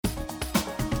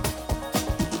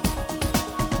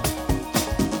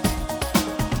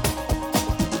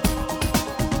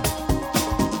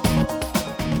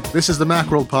This is the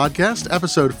Macworld Podcast,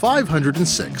 episode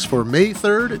 506 for May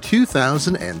 3rd,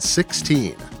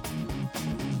 2016.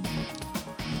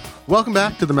 Welcome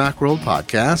back to the Macworld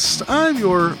Podcast. I'm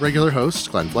your regular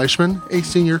host, Glenn Fleischman, a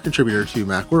senior contributor to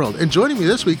Macworld. And joining me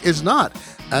this week is not,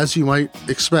 as you might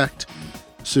expect,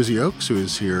 Susie Oakes, who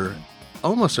is here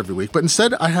almost every week, but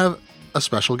instead I have a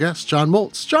special guest, John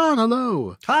Moltz. John,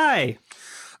 hello. Hi.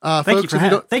 Thank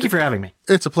you for having me.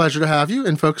 It's a pleasure to have you.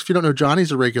 And folks, if you don't know John,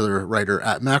 he's a regular writer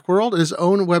at Macworld, his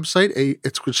own website,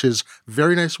 which is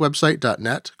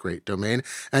verynicewebsite.net, great domain.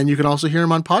 And you can also hear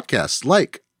him on podcasts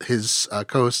like his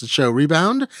co-hosted show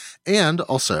Rebound and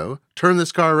also Turn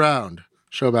This Car Around,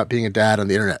 show about being a dad on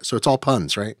the internet. So it's all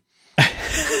puns, right?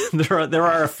 There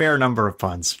are a fair number of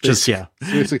puns. Seriously.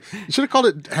 You should have called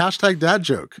it hashtag dad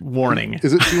joke. Warning.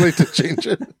 Is it too late to change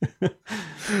it?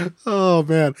 Oh,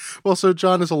 man. Well, so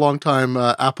John is a longtime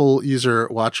Apple user,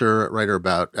 watcher, writer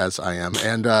about, as I am.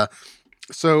 And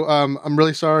so I'm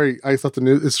really sorry. I thought the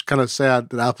news is kind of sad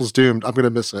that Apple's doomed. I'm going to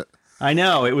miss it. I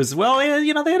know. It was, well, they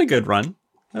had a good run.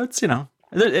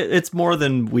 It's more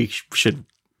than we should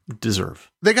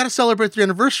deserve. They got to celebrate their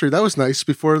anniversary. That was nice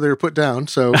before they were put down.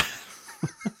 So...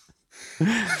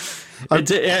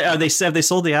 Have they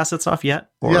sold the assets off yet?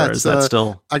 Or yeah, is that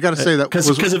still... I got to say that...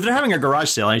 Because if they're having a garage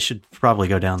sale, I should probably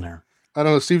go down there. I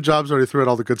don't know. Steve Jobs already threw out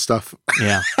all the good stuff.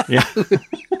 Yeah. I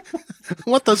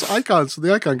want those icons for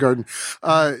the Icon Garden.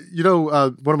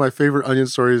 One of my favorite Onion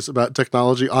stories about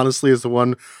technology, honestly, is the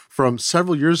one from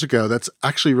several years ago that's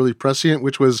actually really prescient,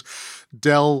 which was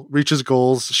Dell reaches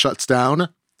goals, shuts down.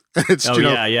 It's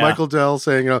Michael Dell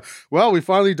saying, well, we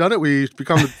finally done it. We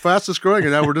become the fastest growing,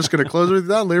 and now we're just going to close everything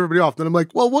down and lay everybody off. Then I'm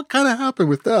like, well, what kind of happened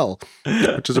with Dell,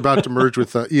 which is about to merge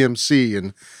with EMC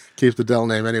and keep the Dell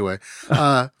name anyway.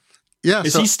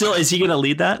 Is he going to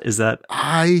lead that? Is that?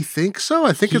 I think so.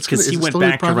 I think because he went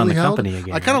back to run the company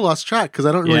again. I kind of lost track because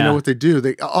I don't really know what they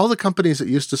do. All the companies that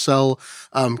used to sell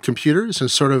computers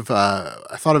and sort of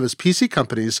I thought of as PC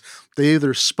companies, they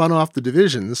either spun off the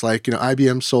divisions, like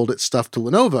IBM sold its stuff to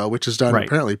Lenovo, which has done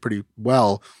apparently pretty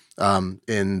well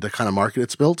in the kind of market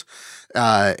it's built.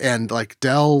 And like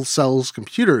Dell sells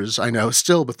computers, I know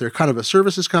still, but they're kind of a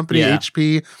services company. Yeah.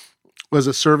 HP was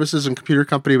a services and computer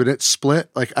company, but it split.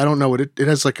 Like, I don't know what it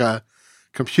has, like a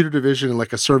computer division and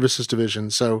like a services division.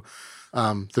 So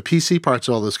the PC parts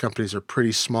of all those companies are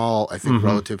pretty small, I think,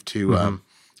 relative to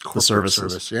the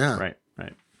services. Yeah. Right.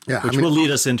 Yeah. Which will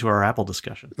lead us into our Apple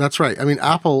discussion. That's right. I mean,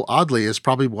 Apple, oddly, is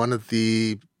probably one of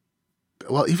the,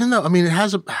 well, even though, I mean,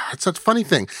 it's a funny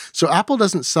thing. So Apple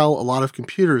doesn't sell a lot of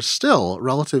computers still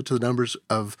relative to the numbers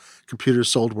of computers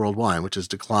sold worldwide, which has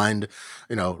declined,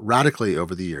 radically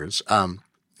over the years.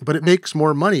 But it makes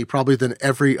more money probably than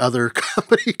every other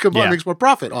company combined. Makes more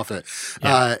profit off it.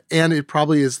 Yeah. And it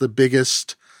probably is the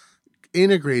biggest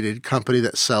integrated company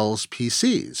that sells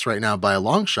PCs right now by a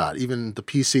long shot. Even the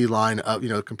PC line of,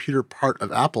 computer part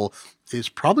of Apple is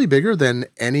probably bigger than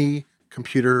any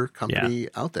computer company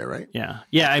out there, right? Yeah.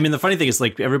 I mean, the funny thing is,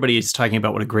 like, everybody is talking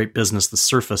about what a great business the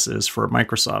Surface is for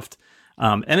Microsoft.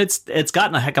 And it's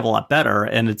gotten a heck of a lot better.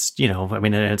 And it's,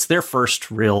 it's their first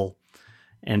real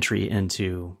entry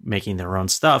into making their own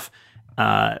stuff.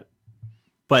 But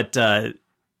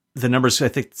the numbers, I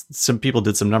think some people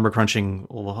did some number crunching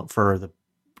for the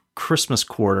Christmas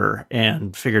quarter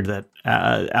and figured that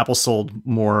Apple sold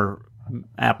more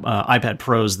iPad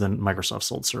Pros than Microsoft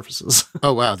sold Surfaces.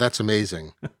 Oh, wow. That's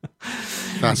amazing.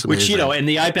 That's amazing. Which, and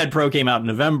the iPad Pro came out in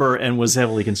November and was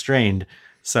heavily constrained.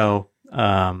 So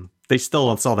they still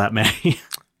don't sell that many.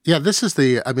 Yeah, this is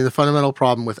the fundamental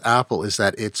problem with Apple is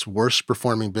that its worst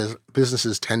performing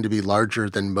businesses tend to be larger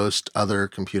than most other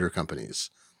computer companies.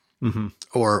 Mm-hmm.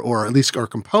 Or at least our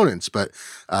components, but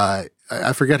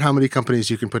I forget how many companies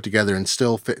you can put together and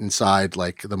still fit inside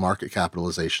like the market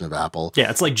capitalization of Apple. Yeah,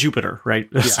 it's like Jupiter, right?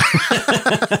 Yeah.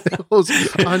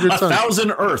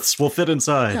 1,000 Earths will fit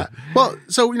inside. Yeah. Well,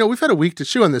 so we've had a week to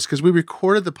chew on this because we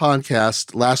recorded the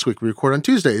podcast last week. We record on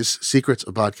Tuesdays, Secrets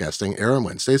of Podcasting, air on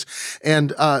Wednesdays,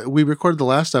 and we recorded the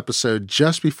last episode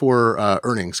just before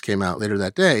earnings came out later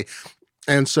that day.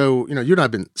 And so, you and I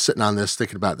have been sitting on this,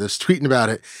 thinking about this, tweeting about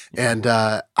it. And,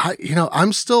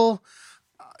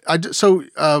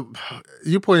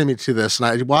 you pointed me to this and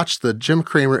I watched the Jim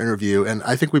Cramer interview and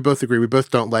I think we both agree. We both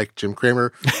don't like Jim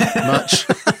Cramer much.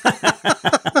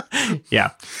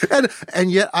 Yeah.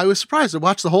 And yet I was surprised. I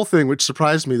watched the whole thing, which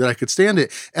surprised me that I could stand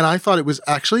it. And I thought it was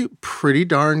actually pretty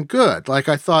darn good. Like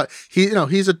I thought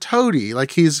he's a toady,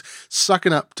 like he's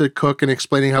sucking up to Cook and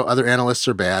explaining how other analysts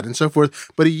are bad and so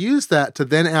forth. But he used that to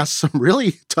then ask some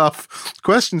really tough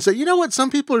questions that, what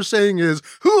some people are saying is,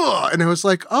 Hua! And I was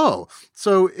like, oh,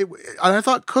 so and I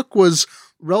thought Cook was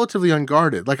relatively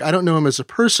unguarded. Like, I don't know him as a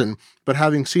person, but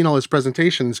having seen all his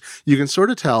presentations, you can sort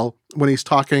of tell when he's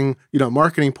talking,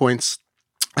 marketing points.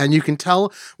 And you can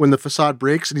tell when the facade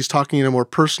breaks and he's talking in a more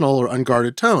personal or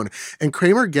unguarded tone. And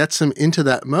Kramer gets him into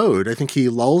that mode. I think he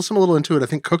lulls him a little into it. I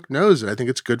think Cook knows it. I think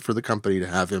it's good for the company to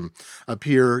have him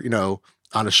appear,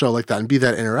 on a show like that and be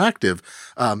that interactive.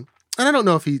 And I don't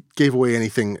know if he gave away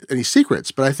any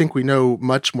secrets, but I think we know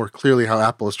much more clearly how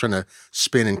Apple is trying to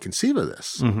spin and conceive of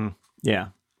this. Mm-hmm. Yeah.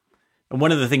 And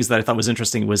one of the things that I thought was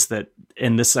interesting was that,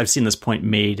 and this, I've seen this point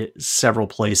made several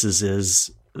places,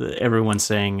 is everyone's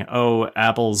saying, oh,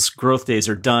 Apple's growth days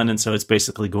are done. And so it's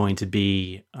basically going to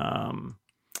be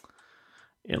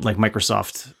like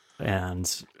Microsoft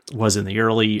and was in the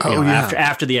early,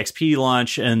 after the XP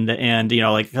launch and,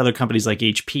 like other companies like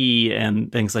HP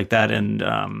and things like that.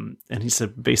 And he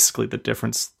said basically the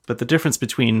difference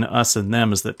between us and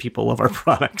them is that people love our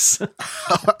products.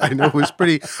 I know, it was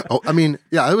pretty,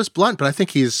 it was blunt, but I think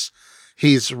he's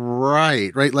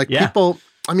right? Like people,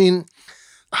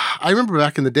 I remember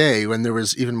back in the day when there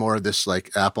was even more of this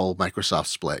like Apple Microsoft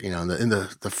split, in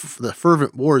the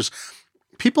fervent wars,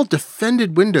 people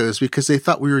defended Windows because they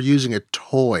thought we were using a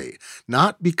toy,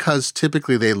 not because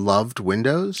typically they loved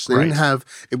Windows. They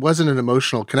it wasn't an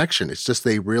emotional connection. It's just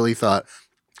they really thought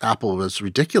Apple was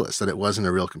ridiculous, that it wasn't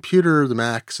a real computer, the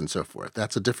Macs and so forth.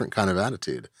 That's a different kind of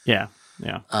attitude. Yeah.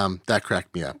 Yeah. That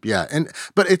cracked me up. Yeah.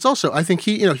 But it's also, I think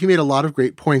he made a lot of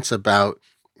great points about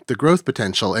the growth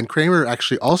potential. And Kramer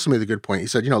actually also made a good point. He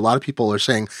said, a lot of people are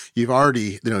saying you've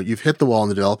already, you've hit the wall in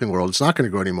the developing world. It's not going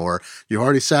to grow anymore. You've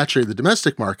already saturated the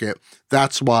domestic market.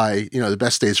 That's why, the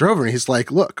best days are over. And he's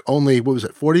like, look, only,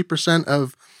 40%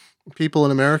 of people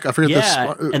in America, I forget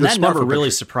that number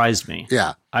really surprised me.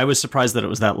 Yeah. I was surprised that it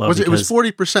was that low. It was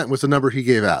 40% was the number he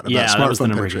gave out about smartphone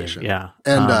penetration. Yeah.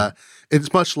 And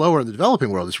it's much lower in the developing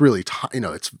world. It's really,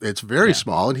 it's very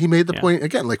small. And he made the point,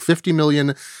 again, like 50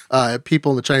 million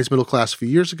people in the Chinese middle class a few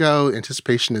years ago.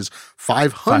 Anticipation is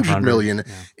 500 million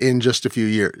in just a few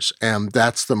years. And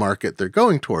that's the market they're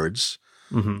going towards,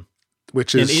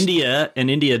 which is...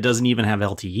 India doesn't even have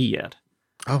LTE yet.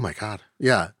 Oh my God.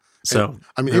 Yeah. So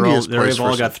they've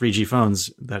all got 3G phones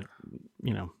that,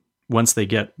 once they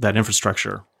get that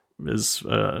infrastructure is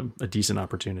a decent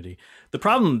opportunity. The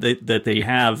problem that they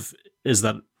have is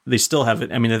that they still have it.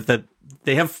 That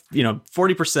they have,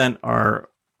 40% are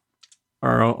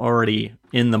already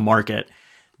in the market.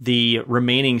 The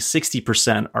remaining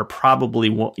 60% are probably,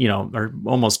 are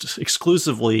almost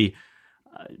exclusively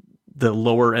the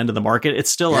lower end of the market. It's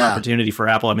still an opportunity for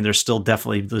Apple. There's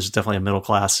definitely a middle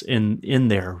class in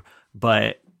there,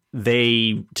 but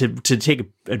they, to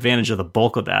take advantage of the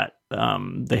bulk of that,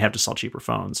 they have to sell cheaper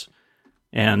phones.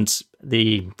 And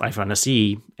the iPhone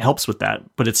SE helps with that,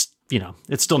 but it's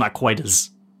still not quite as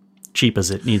cheap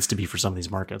as it needs to be for some of these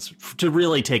markets to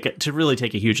really take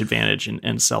a huge advantage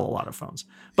and sell a lot of phones.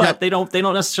 But they don't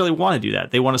necessarily want to do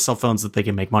that. They want to sell phones that they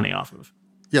can make money off of.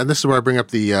 Yeah, and this is where I bring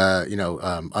up the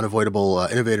unavoidable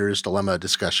innovator's dilemma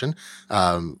discussion,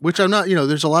 which I'm not.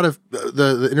 There's a lot of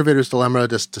the innovator's dilemma.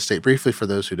 Just to state briefly for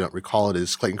those who don't recall it,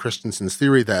 is Clayton Christensen's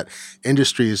theory that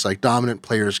industries like dominant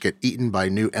players get eaten by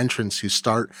new entrants who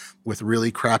start with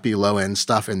really crappy low end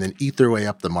stuff and then eat their way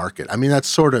up the market. That's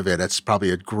sort of it. That's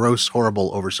probably a gross,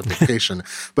 horrible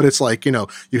oversimplification, but it's like you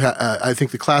have. I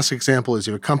think the classic example is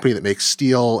you have a company that makes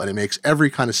steel and it makes every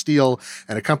kind of steel,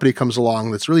 and a company comes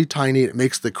along that's really tiny. It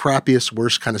makes the crappiest,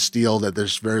 worst kind of steel that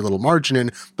there's very little margin in,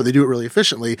 but they do it really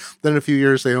efficiently. Then in a few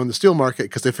years, they own the steel market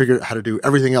because they figured out how to do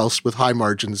everything else with high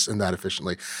margins and that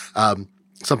efficiently.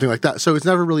 Something like that. So it's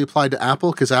never really applied to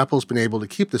Apple because Apple's been able to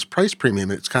keep this price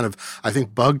premium. It's kind of, I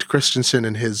think, bugged Christensen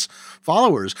and his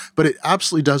followers, but it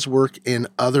absolutely does work in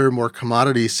other more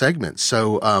commodity segments.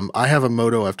 So I have a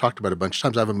Moto, I've talked about it a bunch of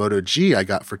times. I have a Moto G I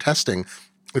got for testing.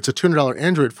 It's a $200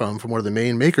 Android phone from one of the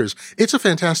main makers. It's a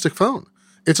fantastic phone.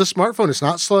 It's a smartphone. It's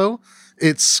not slow.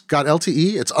 It's got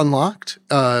LTE. It's unlocked.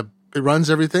 It runs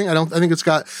everything. I think it's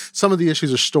got some of the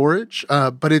issues of storage,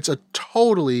 but it's a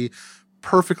totally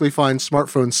perfectly fine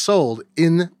smartphone sold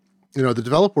in the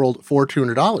developed world for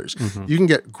 $200. Mm-hmm. You can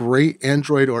get great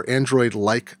Android or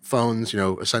Android-like phones,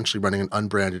 essentially running an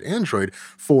unbranded Android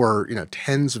for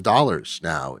tens of dollars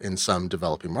now in some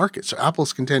developing markets. So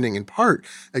Apple's contending in part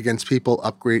against people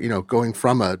going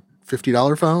from a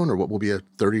 $50 phone or what will be a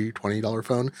 $30, $20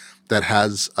 phone that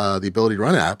has the ability to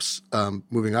run apps,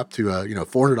 moving up to a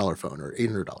 $400 phone or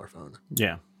 $800 phone.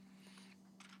 Yeah.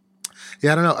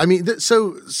 Yeah, I don't know.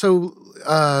 So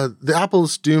the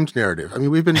Apple's doomed narrative. I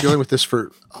mean, we've been dealing with this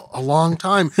for a long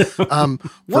time. One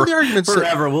of the arguments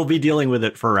forever. We'll be dealing with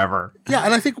it forever. Yeah,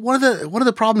 and I think one of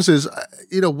the problems is,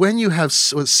 when you have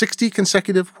 60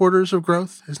 consecutive quarters of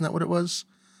growth, isn't that what it was?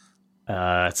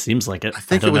 It seems like it. I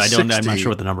think it was 60. I'm not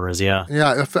sure what the number is. Yeah.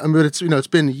 Yeah. I mean, it's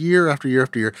been year after year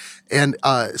after year. And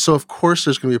so, of course,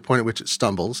 there's going to be a point at which it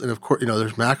stumbles. And, of course,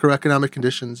 there's macroeconomic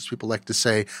conditions, people like to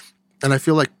say. And I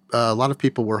feel like a lot of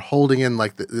people were holding in,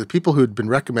 like the people who had been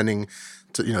recommending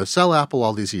to, sell Apple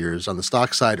all these years on the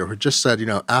stock side, or who just said,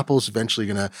 Apple's eventually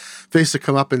going to face the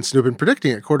comeuppance, and have been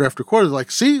predicting it quarter after quarter. They're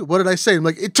like, see, what did I say? I'm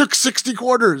like, it took 60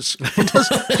 quarters.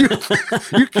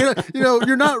 You can't,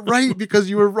 you're not right because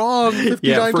you were wrong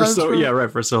 59 times.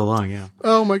 For so long. Yeah.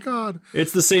 Oh my God.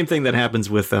 It's the same thing that happens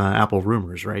with Apple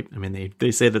rumors, right? I mean,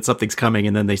 they say that something's coming,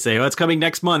 and then they say, oh, it's coming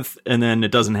next month, and then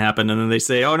it doesn't happen. And then they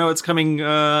say, oh no, it's coming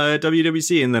at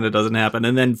WWDC, and then it doesn't happen.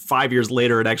 And then 5 years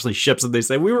later, it actually ships, and they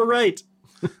say, we were right.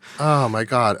 Oh my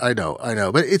God. I know.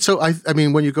 But it's so, I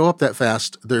mean, when you go up that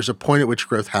fast, there's a point at which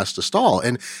growth has to stall.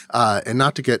 And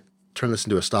not to turn this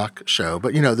into a stock show,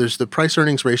 but there's the price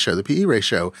earnings ratio, the PE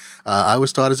ratio. I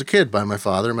was taught as a kid by my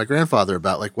father and my grandfather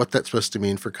about like what that's supposed to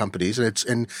mean for companies.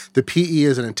 And the PE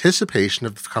is an anticipation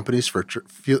of the company's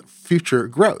future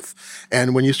growth.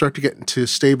 And when you start to get into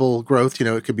stable growth,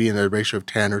 it could be in a ratio of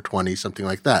 10 or 20, something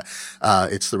like that.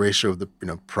 It's the ratio of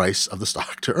the, price of the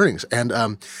stock to earnings. And,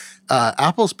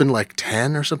 Apple's been like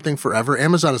 10 or something forever.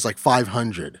 Amazon is like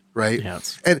 500, right? Yeah,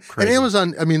 it's and crazy.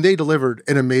 Amazon, I mean, they delivered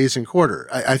an amazing quarter.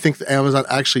 I think that Amazon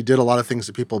actually did a lot of things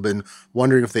that people have been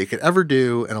wondering if they could ever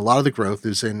do. And a lot of the growth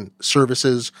is in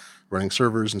services, running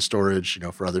servers and storage,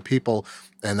 for other people.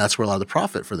 And that's where a lot of the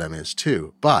profit for them is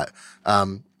too. But,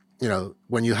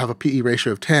 when you have a PE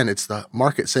ratio of 10, it's the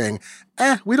market saying,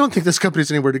 we don't think this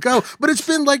company's anywhere to go. But it's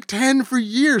been like 10 for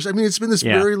years. I mean, it's been this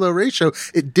very low ratio.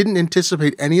 It didn't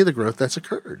anticipate any of the growth that's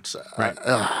occurred. So, right.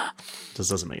 This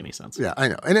doesn't make any sense. Yeah, I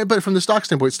know. But from the stock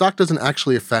standpoint, stock doesn't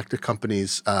actually affect a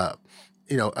company's,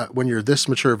 when you're this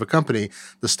mature of a company,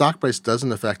 the stock price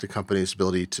doesn't affect a company's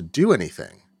ability to do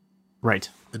anything. Right.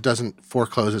 It doesn't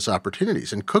foreclose its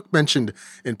opportunities. And Cook mentioned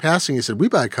in passing, he said, we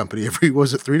buy a company every,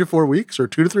 was it 3 to 4 weeks or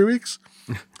 2 to 3 weeks?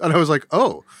 And I was like,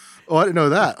 oh, I didn't know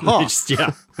that. Huh. Just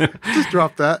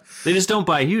drop that. They just don't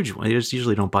buy huge ones. They just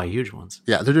usually don't buy huge ones.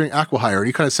 Yeah, they're doing acqui-hire. And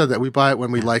he kind of said that we buy it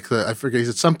when we like I forget, he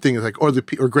said something like, or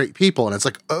great people. And it's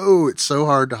like, oh, it's so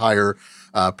hard to hire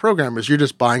programmers. You're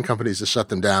just buying companies to shut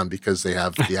them down because they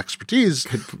have the expertise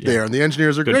there. And the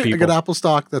engineers are great. People. I get Apple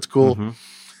stock. That's cool.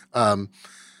 Mm-hmm.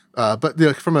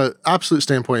 But from an absolute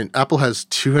standpoint, Apple has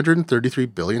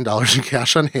 $233 billion in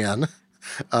cash on hand.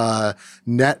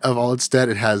 Net of all its debt,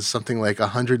 it has something like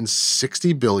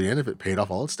 $160 billion if it paid off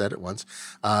all its debt at once.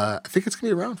 I think it's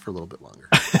going to be around for a little bit longer.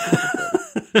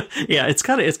 Yeah, it's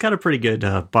got a pretty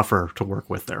good buffer to work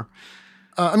with there.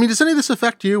 I mean, does any of this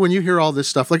affect you when you hear all this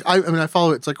stuff? Like, I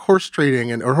follow it's like horse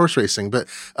trading or horse racing, but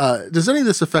does any of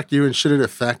this affect you, and should it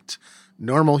affect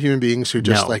normal human beings who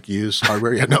just use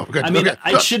hardware? Yeah, no. Good. I mean,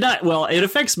 I should not. Well, it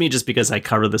affects me just because I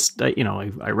cover this. I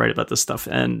write about this stuff,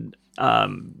 and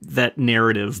that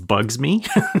narrative bugs me,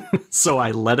 so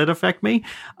I let it affect me.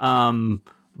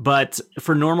 But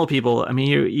for normal people, I mean,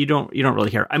 you don't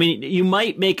really care. I mean, you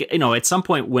might make at some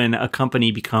point when a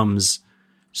company becomes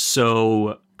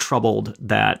so troubled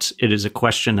that it is a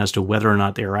question as to whether or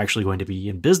not they are actually going to be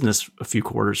in business a few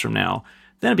quarters from now,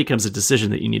 then it becomes a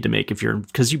decision that you need to make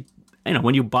because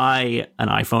when you buy an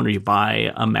iPhone or you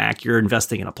buy a Mac, you're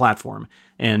investing in a platform,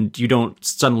 and you don't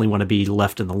suddenly want to be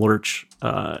left in the lurch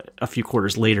a few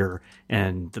quarters later,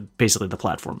 and basically the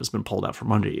platform has been pulled out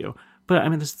from under you. But I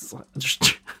mean, this is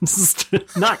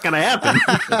not going to happen.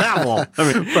 That won't.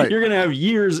 I mean, right. You're going to have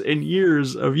years and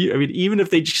years of. I mean, even if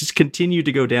they just continue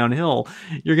to go downhill,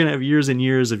 you're going to have years and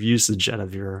years of usage out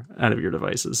of your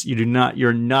devices.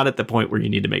 You're not at the point where you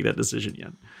need to make that decision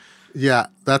yet. Yeah,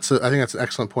 I think that's an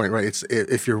excellent point, right? It's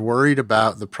if you're worried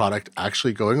about the product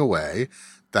actually going away,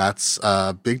 that's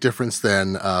a big difference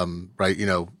than, right?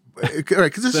 Right?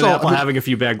 Because this is all Apple having a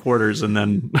few bad quarters, and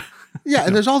then yeah,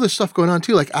 and there's all this stuff going on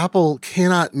too. Like Apple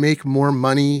cannot make more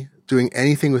money doing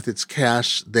anything with its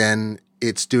cash than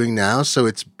it's doing now, so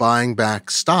it's buying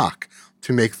back stock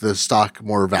to make the stock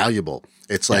more valuable.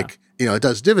 It's like it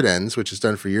does dividends, which is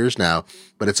done for years now,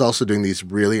 but it's also doing these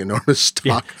really enormous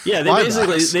stock. Yeah, they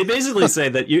basically say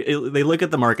that they look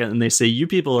at the market and they say, you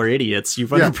people are idiots. You've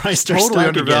underpriced our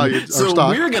stock again. So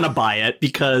we're going to buy it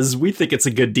because we think it's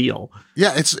a good deal.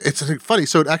 Yeah, it's funny.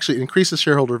 So it actually increases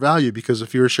shareholder value because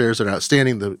if your shares are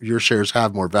outstanding, your shares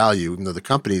have more value, even though the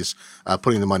company's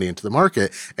putting the money into the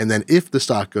market. And then if the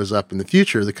stock goes up in the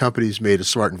future, the company's made a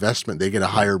smart investment. They get a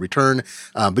higher return.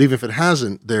 But even if it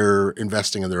hasn't, they're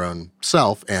investing in their own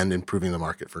self and improving the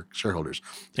market for shareholders.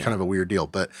 It's kind of a weird deal,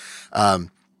 but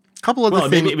couple of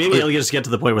things. Maybe it'll just get to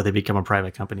the point where they become a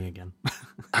private company again.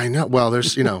 I know. Well,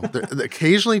 there's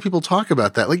occasionally people talk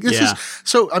about that. Like this is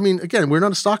so. I mean, again, we're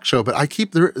not a stock show, but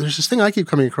there's this thing I keep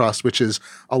coming across, which is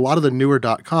a lot of the newer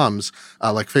 .coms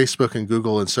like Facebook and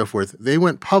Google and so forth. They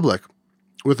went public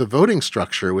with a voting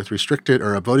structure with restricted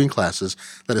or voting classes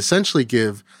that essentially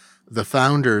give the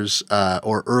founders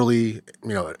or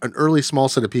an early small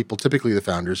set of people, typically the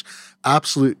founders,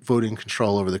 absolute voting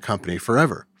control over the company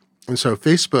forever. And so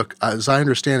Facebook, as I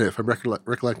understand it, if I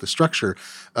recollect the structure,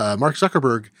 Mark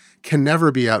Zuckerberg can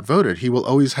never be outvoted. He will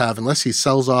always have, unless he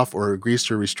sells off or agrees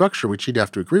to restructure, which he'd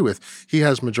have to agree with, he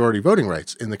has majority voting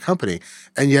rights in the company,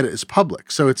 and yet it is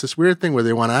public. So it's this weird thing where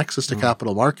they want access to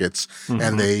capital markets,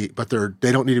 and they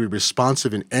don't need to be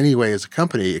responsive in any way as a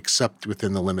company except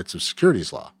within the limits of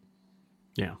securities law.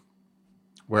 Yeah.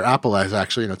 Where Apple is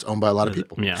actually, it's owned by a lot of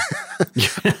people. Yeah.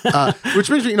 Which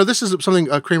brings me, this is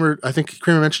something I think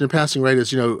Kramer mentioned in passing, right?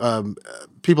 Is,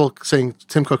 people saying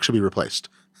Tim Cook should be replaced.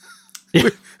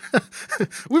 We've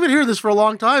been hearing this for a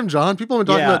long time, John. People have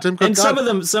been talking about Tim Cook. And some of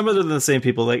them the same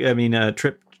people.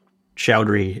 Trip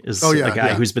Chowdhury is a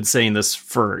guy who's been saying this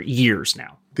for years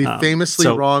now. The famously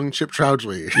wrong Chip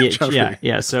Chowdhury.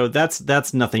 Yeah. So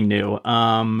that's nothing new.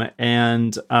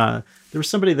 And there was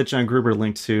somebody that John Gruber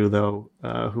linked to, though,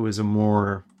 who is a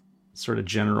more sort of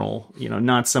general,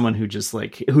 not someone who just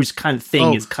whose kind of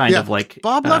thing is kind of like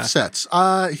Bob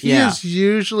Lefsetz. He is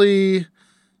usually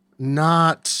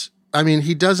not. I mean,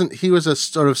 he was a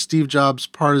sort of Steve Jobs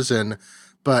partisan,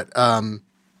 but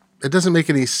it doesn't make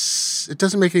any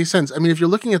sense. I mean, if you're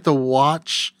looking at the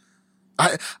watch.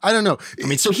 I don't know. I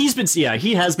mean, so he has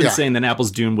been saying that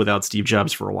Apple's doomed without Steve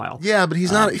Jobs for a while. Yeah, but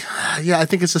he's not. Yeah, I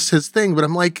think it's just his thing. But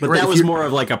I'm like, but that was more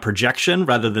of like a projection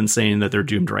rather than saying that they're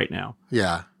doomed right now.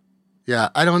 Yeah.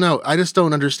 I don't know. I just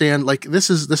don't understand. Like this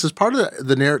is part of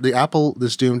the Apple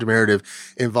this doomed narrative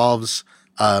involves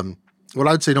what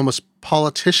I would say an almost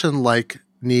politician-like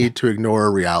need to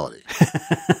ignore reality,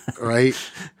 right?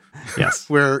 Yes.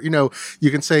 Where,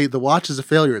 you can say the watch is a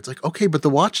failure. It's like, okay, but the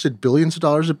watch did billions of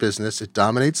dollars of business. It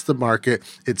dominates the market.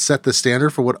 It set the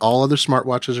standard for what all other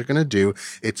smartwatches are going to do.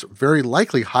 It's very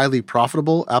likely highly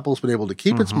profitable. Apple's been able to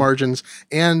keep its margins,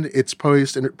 and it's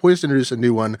poised to introduce a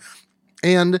new one.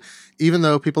 And even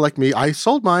though people like me, I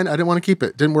sold mine, I didn't want to keep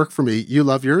it. Didn't work for me. You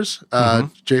love yours.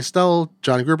 Jay Stell,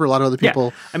 John Gruber, a lot of other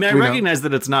people. Yeah. I mean, I recognize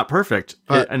that it's not perfect,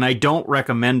 and I don't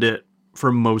recommend it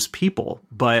for most people,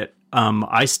 but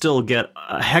I still get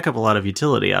a heck of a lot of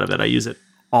utility out of it. I use it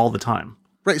all the time.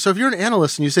 Right. So if you're an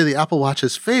analyst and you say the Apple Watch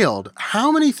has failed, how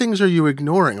many things are you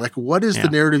ignoring? Like, what is the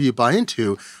narrative you buy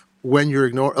into when you're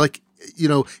ignoring? Like,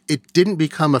 it didn't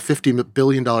become a $50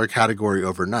 billion category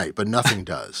overnight, but nothing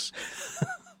does.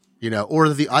 Or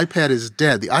the iPad is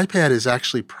dead. The iPad is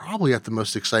actually probably at the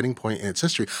most exciting point in its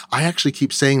history. I actually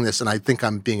keep saying this, and I think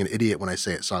I'm being an idiot when I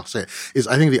say it, so I'll say it,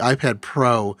 I think the iPad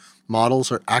Pro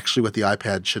models are actually what the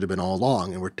iPad should have been all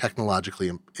along, and we're technologically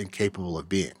incapable of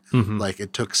being. Like,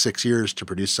 it took 6 years to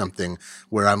produce something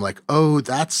where I'm like, oh,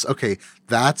 that's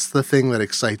the thing that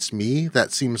excites me.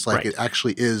 That seems like it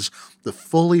actually is the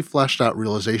fully fleshed out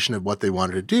realization of what they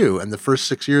wanted to do. And the first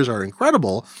 6 years are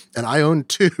incredible. And I own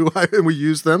two, and we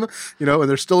use them, and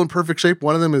they're still in perfect shape.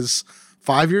 One of them is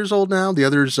 5 years old now. The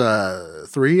other's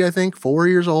 4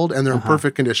 years old, and they're in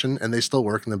perfect condition, and they still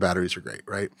work, and the batteries are great,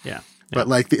 right? Yeah. But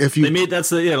like if you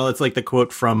it's like the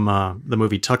quote from the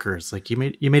movie Tucker. It's like you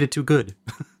made it too good.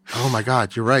 Oh my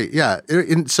God, you're right. Yeah.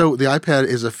 And so the iPad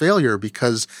is a failure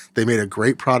because they made a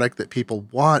great product that people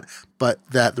want, but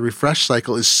that the refresh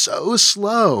cycle is so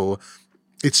slow.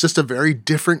 It's just a very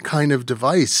different kind of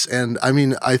device. And I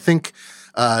mean, I think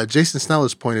Jason Snell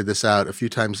has pointed this out a few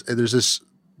times. There's this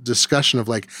discussion of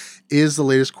like, is the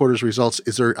latest quarter's results,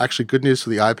 is there actually good news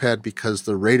for the iPad because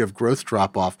the rate of growth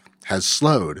drop-off has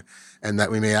slowed, and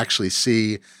that we may actually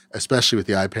see, especially with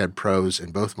the iPad Pros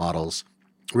in both models,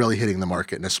 really hitting the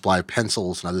market and a supply of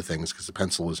pencils and other things, because the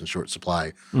pencil was in short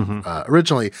supply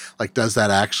originally. Like, does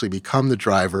that actually become the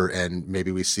driver, and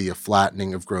maybe we see a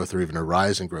flattening of growth or even a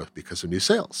rise in growth because of new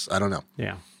sales? I don't know.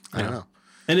 Yeah. I don't know.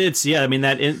 And it's,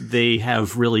 they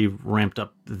have really ramped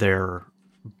up their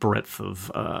breadth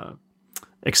of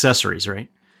accessories, right?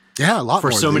 Yeah, a lot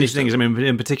for more so many these things. days. I mean,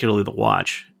 in particularly the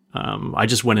watch. I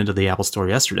just went into the Apple store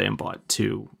yesterday and bought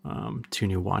two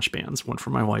new watch bands, one for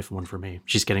my wife and one for me.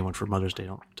 She's getting one for Mother's Day.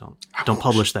 Don't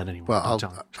publish that anymore. Well,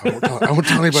 Don't tell her. I won't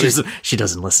tell anybody. She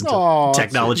doesn't listen to Aw,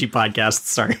 technology podcasts.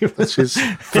 Sorry. She's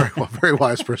a very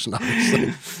wise person,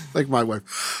 obviously, like my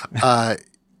wife.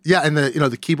 Yeah, and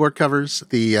the keyboard covers,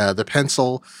 the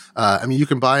pencil. I mean, you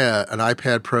can buy an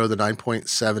iPad Pro, the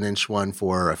 9.7-inch one,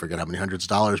 for I forget how many hundreds of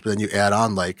dollars, but then you add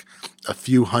on like a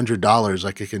few $100.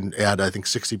 Like it can add, I think,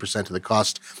 60% to the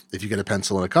cost if you get a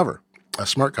pencil and a cover, a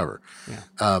smart cover.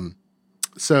 Yeah.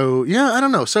 So yeah, I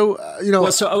don't know. So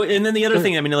and then the other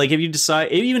thing, I mean, like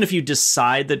even if you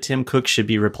decide that Tim Cook should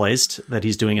be replaced, that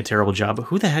he's doing a terrible job,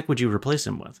 who the heck would you replace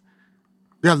him with?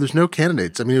 Yeah, there's no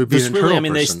candidates. I mean, it would be an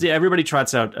internal person. Everybody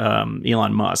trots out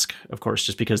Elon Musk, of course,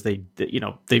 just because they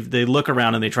look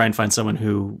around and they try and find someone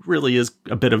who really is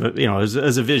a bit of a,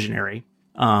 as a visionary.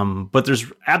 But there's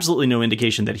absolutely no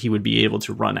indication that he would be able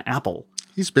to run Apple.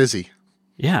 He's busy.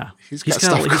 Yeah, he's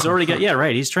already got. Yeah,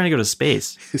 right. He's trying to go to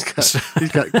space. He's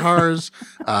got cars.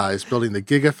 He's building the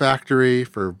Gigafactory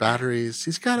for batteries.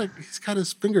 He's got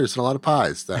his fingers in a lot of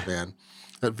pies. That man.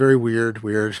 That very weird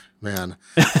man.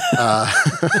 I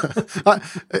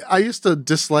used to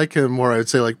dislike him more. I would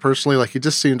say, like, personally, like he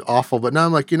just seemed awful. But now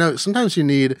I'm like, sometimes you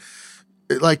need,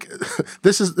 like,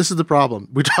 this is the problem.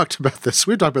 We talked about this.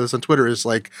 We talked about this on Twitter. Is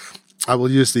like, I will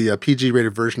use the PG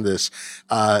rated version of this.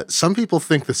 Some people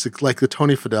think this, like the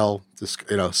Tony Fadell,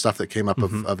 stuff that came up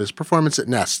of his performance at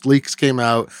Nest. Leaks came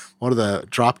out. One of the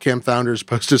Dropcam founders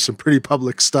posted some pretty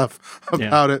public stuff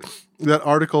about it. That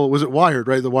article, was it Wired,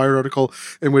 right? The Wired article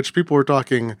in which people were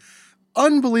talking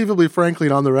unbelievably frankly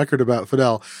and on the record about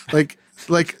Fidel. Like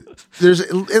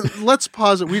let's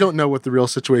pause it. We don't know what the real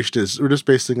situation is. We're just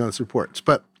basing on this reports.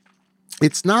 But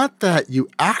it's not that you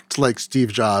act like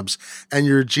Steve Jobs and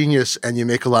you're a genius and you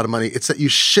make a lot of money. It's that you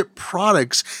ship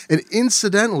products and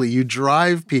incidentally you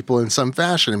drive people in some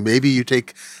fashion. And maybe you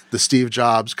take the Steve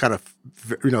Jobs kind of,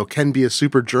 can be a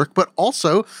super jerk, but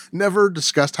also never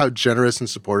discussed how generous and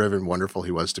supportive and wonderful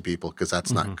he was to people, because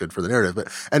that's not good for the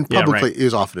narrative. And publicly, he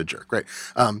was often a jerk, right?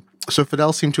 So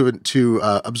Fidel seemed to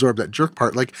absorb that jerk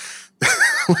part. Like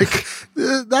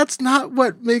that's not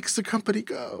what makes the company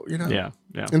go, Yeah.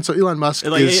 And so Elon Musk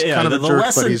is kind of a jerk,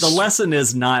 but the lesson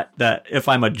is not that if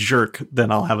I'm a jerk,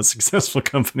 then I'll have a successful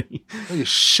company.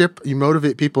 You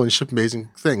motivate people and ship amazing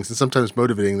things. And sometimes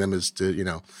motivating them is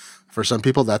to, for some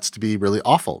people, that's to be really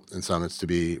awful. And some it's to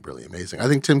be really amazing. I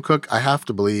think Tim Cook, I have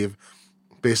to believe,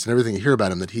 based on everything you hear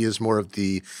about him, that he is more of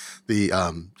the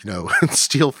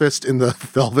steel fist in the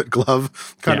velvet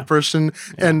glove kind of person.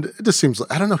 Yeah. And it just seems like,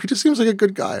 I don't know, he just seems like a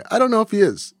good guy. I don't know if he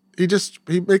is. He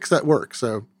makes that work.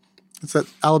 So it's that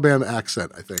Alabama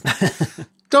accent, I think.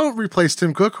 Don't replace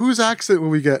Tim Cook. Whose accent will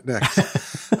we get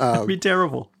next? It'd be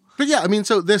terrible. But yeah, I mean,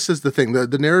 so this is the thing.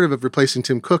 The narrative of replacing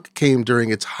Tim Cook came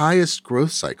during its highest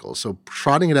growth cycle. So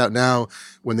trotting it out now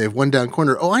when they've one down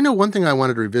corner. Oh, I know one thing I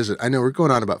wanted to revisit. I know we're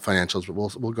going on about financials,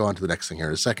 but we'll go on to the next thing here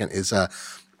in a second. Is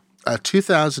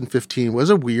 2015 was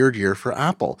a weird year for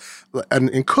Apple.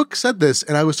 And Cook said this,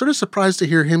 and I was sort of surprised to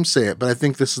hear him say it, but I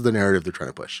think this is the narrative they're trying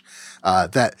to push.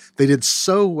 That they did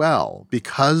so well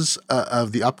because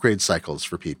of the upgrade cycles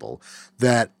for people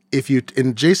that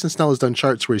and Jason Snell has done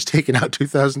charts where he's taken out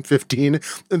 2015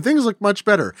 and things look much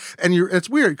better. And it's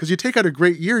weird because you take out a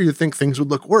great year, you think things would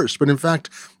look worse. But in fact,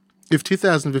 if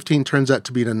 2015 turns out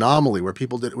to be an anomaly where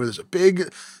there's a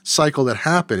big cycle that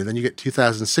happened, and then you get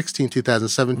 2016,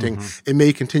 2017, it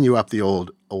may continue up the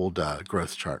old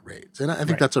growth chart rates. And I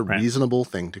think that's a reasonable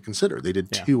thing to consider. They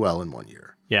did too well in 1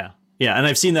 year. Yeah. Yeah, and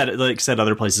I've seen that, like I said,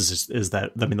 other places is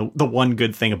that, I mean, the one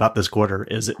good thing about this quarter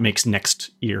is it makes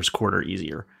next year's quarter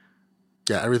easier.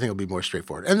 Yeah, everything will be more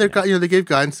straightforward. And they gave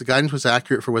guidance. The guidance was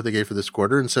accurate for what they gave for this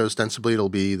quarter, and so ostensibly it'll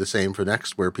be the same for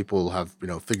next, where people will have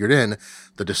figured in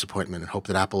the disappointment and hope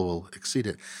that Apple will exceed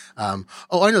it. I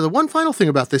know the one final thing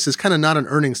about this is kind of not an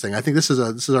earnings thing. I think this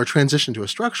is our transition to a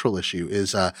structural issue.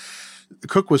 Is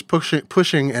Cook was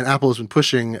pushing, and Apple has been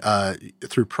pushing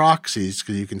through proxies,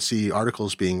 because you can see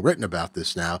articles being written about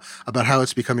this now, about how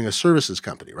it's becoming a services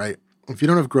company, right? If you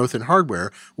don't have growth in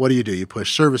hardware, what do? You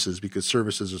push services, because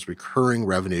services is recurring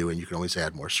revenue, and you can always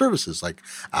add more services like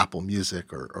Apple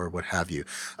Music or what have you.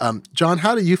 John,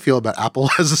 how do you feel about Apple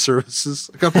as a services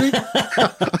company?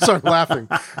 Sorry, I'm laughing.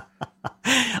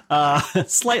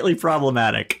 Slightly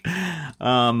problematic.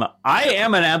 I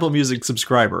am an Apple Music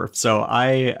subscriber, so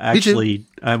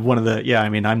I'm one of the,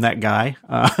 I'm that guy.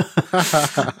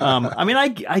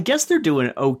 I guess they're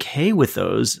doing okay with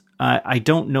those. I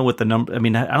don't know what the number, I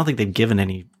don't think they've given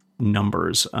any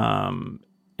numbers.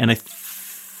 and I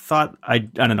thought I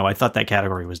don't know. I thought that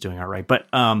category was doing all right, but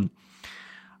I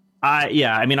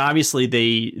mean, obviously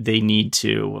they need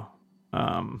to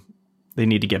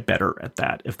get better at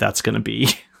that if that's going to be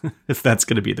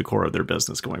the core of their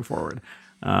business going forward.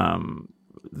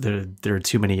 There are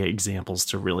too many examples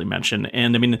to really mention,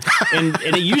 and I mean, and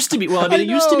it used to be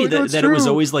that it was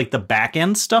always like the back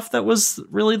end stuff that was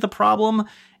really the problem,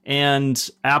 and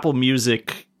Apple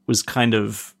Music was kind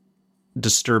of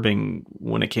disturbing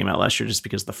when it came out last year, just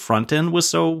because the front end was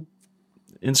so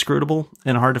inscrutable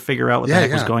and hard to figure out what the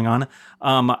heck was going on.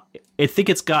 I think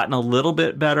it's gotten a little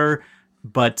bit better,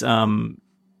 but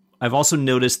I've also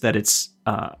noticed that it's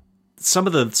some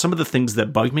of the things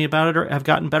that bugged me about it have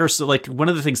gotten better. So like one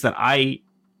of the things that I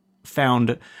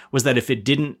found was that if it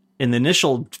didn't, in the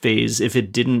initial phase, if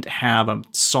it didn't have a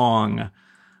song,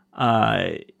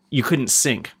 you couldn't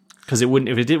sync, because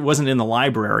if it wasn't in the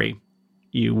library,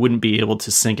 you wouldn't be able to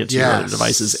sync it to your other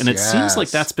devices. And it seems like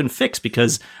that's been fixed,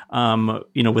 because,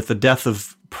 with the death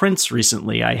of Prince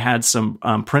recently, I had some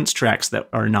Prince tracks that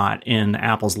are not in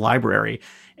Apple's library.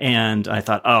 And I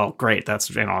thought, oh, great, that's,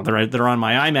 they're on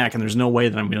my iMac, and there's no way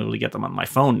that I'm going to be able to get them on my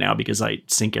phone now, because I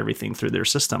sync everything through their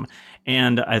system.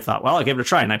 And I thought, well, I'll give it a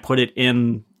try. And I put it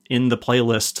in the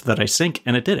playlist that I sync,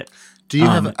 and it did it. Do you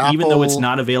have Apple, even though it's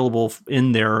not available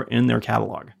in their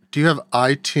catalog? Do you have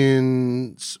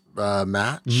iTunes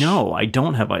Match? No, I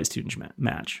don't have iTunes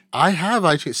Match. I have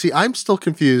iTunes. See, I'm still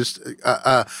confused.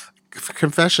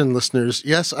 Confession, listeners.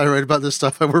 Yes, I write about this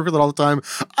stuff. I work with it all the time.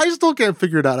 I still can't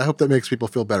figure it out. I hope that makes people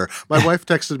feel better. My wife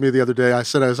texted me the other day. I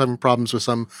said I was having problems with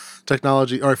some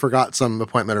technology, or I forgot some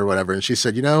appointment or whatever. And she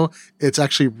said, it's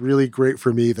actually really great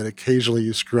for me that occasionally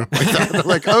you screw up like that. I'm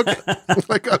like, okay.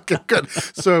 Okay, good.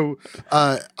 So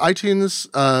iTunes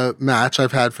Match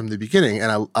I've had from the beginning,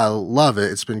 and I love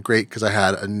it. It's been great because I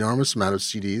had an enormous amount of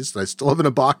CDs that I still have in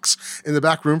a box in the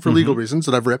back room for legal reasons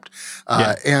that I've ripped.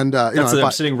 And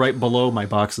I'm sitting right below my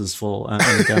boxes full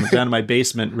down in my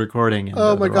basement recording, and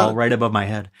they're all right above my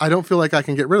head. I don't feel like I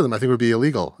can get rid of them. I think it would be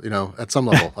illegal, at some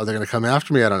level. Are they going to come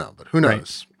after me? I don't know, but who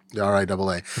knows? Right. The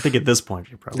RIAA. I think at this point,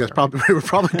 you're probably we're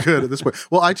probably good at this point.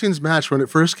 Well, iTunes Match, when it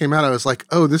first came out, I was like,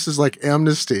 oh, this is like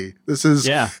amnesty. This is,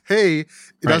 hey, it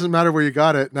doesn't matter where you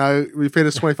got it. Now we paid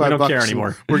us $25. We don't care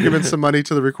anymore. We're giving some money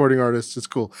to the recording artists. It's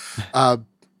cool.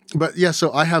 But yeah,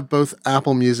 so I have both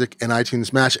Apple Music and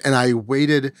iTunes Match, and I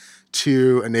waited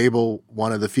to enable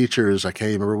one of the features. I can't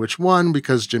even remember which one,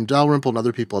 because Jim Dalrymple and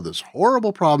other people had those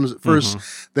horrible problems at first.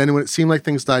 Then when it seemed like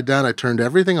things died down, I turned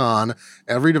everything on,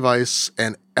 every device,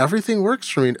 and everything works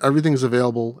for me. Everything's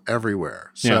available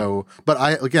everywhere. So, but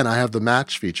I have the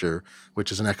Match feature,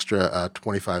 which is an extra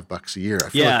 $25 a year. I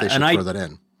feel like they should throw that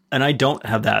in. And I don't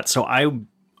have that. So I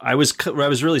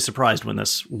was really surprised when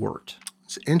this worked.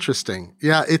 It's interesting.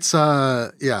 Yeah, it's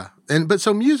but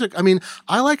so music, I mean,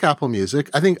 I like Apple Music.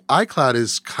 I think iCloud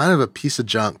is kind of a piece of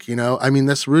junk, I mean,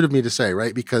 that's rude of me to say,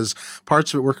 right? Because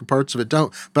parts of it work and parts of it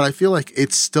don't. But I feel like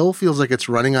it still feels like it's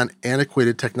running on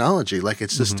antiquated technology. Like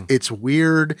it's just, it's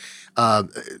weird.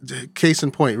 Case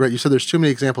in point, right? You said there's too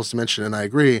many examples to mention, and I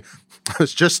agree. I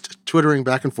was just twittering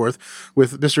back and forth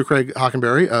with Mr. Craig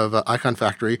Hockenberry of Icon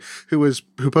Factory, who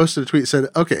posted a tweet, said,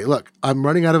 okay, look, I have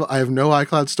no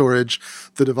iCloud storage.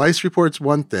 The device reports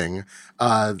one thing.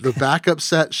 The backup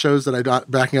set shows that I'm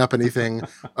not backing up anything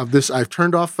of this. I've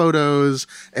turned off photos,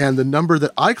 and the number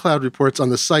that iCloud reports on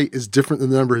the site is different than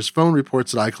the number his phone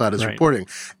reports that iCloud is reporting.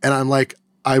 And I'm like,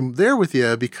 I'm there with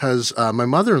you because my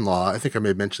mother-in-law, I think I may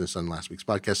have mentioned this on last week's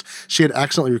podcast, she had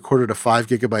accidentally recorded a 5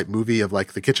 gigabyte movie of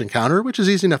like the kitchen counter, which is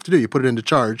easy enough to do. You put it into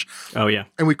charge. Oh, yeah.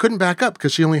 And we couldn't back up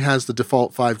because she only has the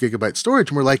default 5 gigabyte storage.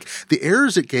 And we're like, the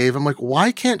errors it gave, I'm like,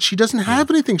 why can't she doesn't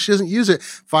have anything? She doesn't use it.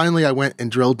 Finally, I went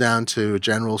and drilled down to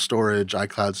general storage,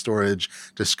 iCloud storage,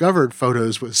 discovered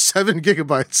photos with 7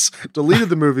 gigabytes, deleted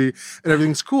the movie, and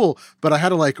everything's cool. But I had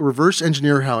to like reverse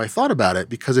engineer how I thought about it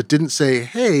because it didn't say,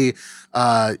 hey,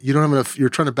 you don't have enough, you're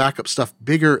trying to back up stuff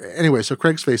bigger. Anyway, so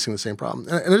Craig's facing the same problem.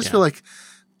 And I just feel like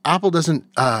Apple doesn't,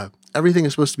 everything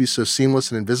is supposed to be so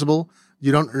seamless and invisible.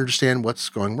 You don't understand what's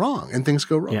going wrong and things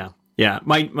go wrong. Yeah. Yeah.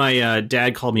 My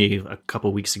dad called me a couple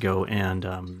of weeks ago, and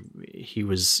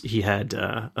he had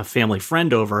a family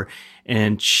friend over,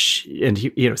 and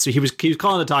he was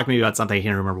calling to talk to me about something. I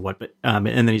can't remember what, but, and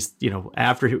then he's,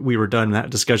 after we were done that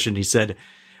discussion, he said,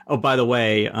 oh, by the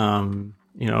way,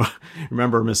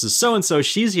 remember Mrs. So-and-so,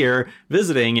 she's here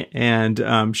visiting,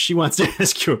 and she wants to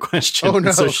ask you a question. Oh,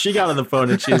 no. So she got on the phone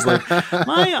and she's like,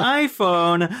 my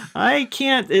iPhone, I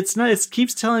can't, it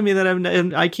keeps telling me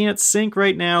that I can't sync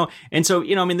right now. And so,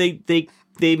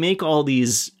 they make all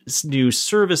these new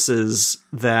services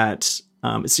that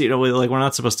So, like we're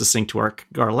not supposed to sync to our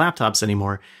laptops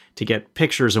anymore to get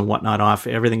pictures and whatnot off.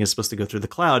 Everything is supposed to go through the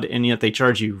cloud, and yet they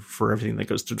charge you for everything that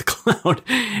goes through the cloud.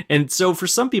 And so for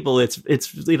some people, it's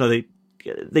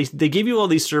they give you all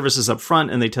these services up front,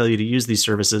 and they tell you to use these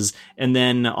services, and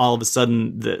then all of a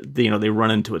sudden, they run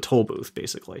into a toll booth,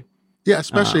 basically. Yeah,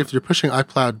 especially if you're pushing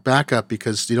iCloud backup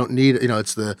because you don't need,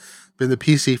 it's been the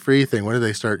PC free thing. When did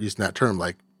they start using that term?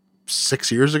 Like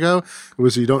 6 years ago, it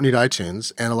was you don't need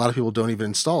iTunes, and a lot of people don't even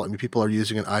install it. I mean, people are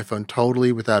using an iPhone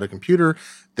totally without a computer.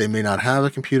 They may not have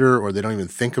a computer, or they don't even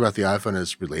think about the iPhone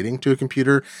as relating to a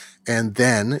computer. And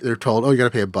then they're told, oh, you got to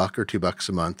pay $1 or $2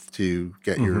 a month to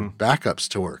get your backups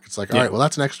to work. It's like, all right, well,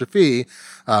 that's an extra fee.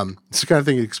 It's the kind of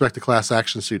thing you expect a class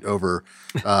action suit over,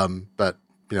 but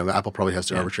Apple probably has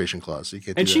the arbitration clause, so you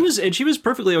can't. She was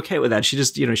perfectly okay with that. She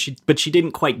just, but she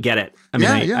didn't quite get it. I mean,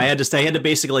 I had to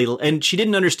basically, and she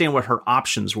didn't understand what her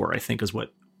options were, I think is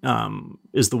what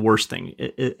is the worst thing.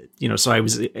 So I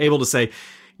was able to say,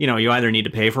 you either need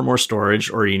to pay for more storage,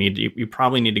 or you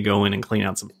probably need to go in and clean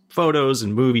out some photos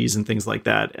and movies and things like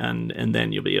that, and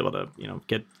then you'll be able to,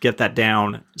 get that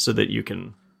down so that you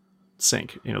can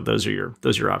sync. Those are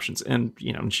your options. And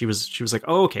and she was like,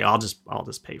 oh, okay, I'll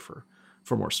just pay for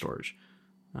more storage.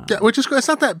 Yeah, which is, it's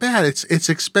not that bad. It's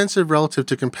expensive relative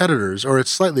to competitors, or it's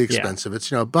slightly expensive. It's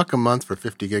 $1 a month for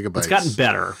 50 gigabytes. It's gotten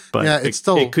better, but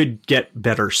it could get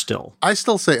better still. I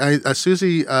still say,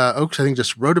 Susie Oakes, I think,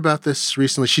 just wrote about this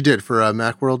recently. She did for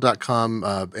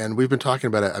Macworld.com, and we've been talking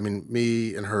about it. I mean,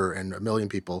 me and her and a million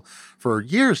people for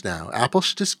years now. Apple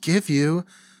should just give you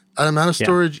an amount of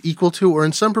storage equal to, or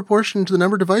in some proportion to, the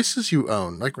number of devices you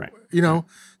own. Like,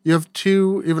 you have an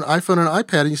iPhone and an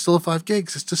iPad, and you still have 5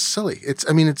 gigs. It's just silly.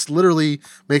 It's literally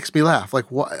makes me laugh. Like,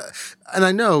 what? And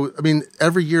I know,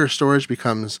 every year storage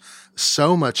becomes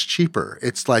so much cheaper.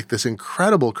 It's like this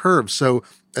incredible curve. So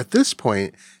at this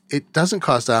point, it doesn't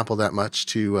cost Apple that much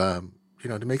to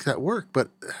make that work. But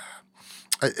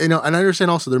and I understand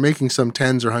also they're making some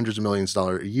tens or hundreds of millions of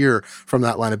dollars a year from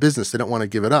that line of business. They don't want to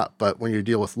give it up. But when you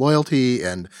deal with loyalty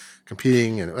and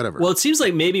competing and whatever. Well, it seems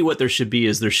like maybe what there should be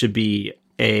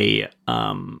a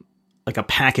like a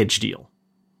package deal.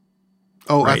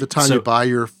 Oh, right? At the time you buy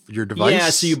your device? Yeah,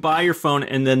 so you buy your phone,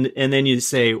 and then you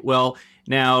say, well,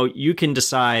 now you can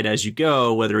decide as you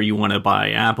go whether you want to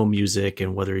buy Apple Music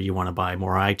and whether you want to buy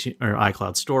more iTunes or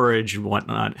iCloud storage and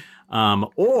whatnot,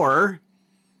 or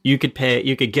you could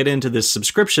get into this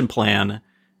subscription plan,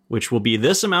 which will be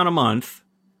this amount a month,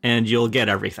 and you'll get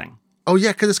everything. Oh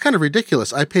yeah, because it's kind of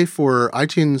ridiculous. I pay for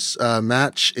iTunes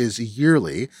Match is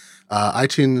yearly.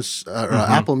 iTunes or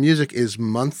Apple Music is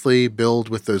monthly, billed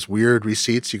with those weird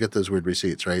receipts. You get those weird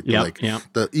receipts, right? Yeah.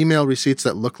 The email receipts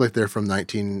that look like they're from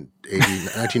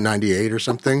 1998 or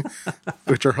something,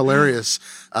 which are hilarious.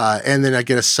 And then I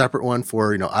get a separate one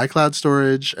for iCloud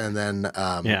storage, and then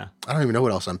I don't even know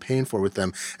what else I'm paying for with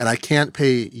them. And I can't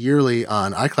pay yearly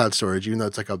on iCloud storage, even though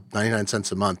it's like 99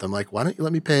 cents a month. I'm like, why don't you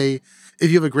let me pay? If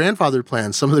you have a grandfathered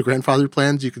plan, some of the grandfathered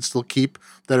plans you can still keep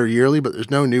that are yearly, but there's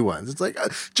no new ones. It's like,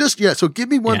 so give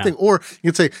me one thing. Or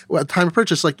you can say, well, at time of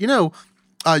purchase, like, you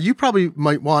probably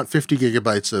might want 50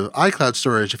 gigabytes of iCloud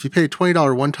storage. If you pay a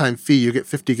 $20 one-time fee, you get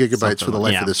 50 gigabytes for the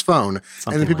life of this phone.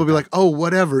 And then people will be like, oh,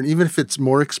 whatever. And even if it's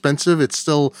more expensive, it's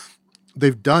still,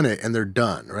 they've done it and they're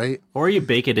done, right? Or you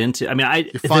bake it into, the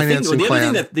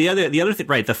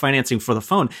financing for the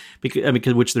phone,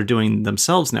 because which they're doing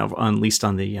themselves now, at least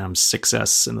on the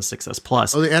 6S and the 6S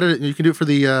Plus. Oh, they added it. You can do it for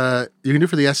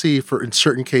the SE in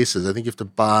certain cases. I think you have to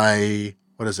buy,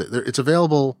 what is it? It's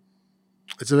available.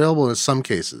 It's available in some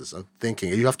cases. I'm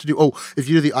thinking you have to do. If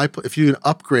you do if you do an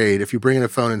upgrade, if you bring in a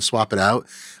phone and swap it out,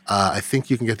 I think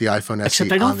you can get the iPhone SE.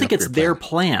 Except I don't think it's their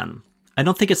plan. I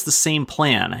don't think it's the same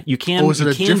plan. You can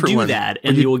do that,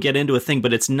 and you will get into a thing,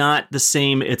 but it's not the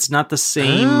same. It's not the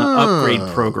same upgrade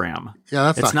program.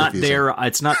 Yeah, it's not their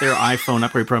iPhone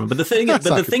upgrade program. But the thing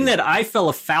that I fell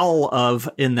afoul of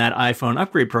in that iPhone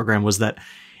upgrade program was that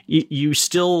it's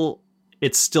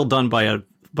still done by a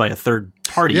third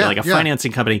party, like a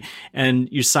financing company, and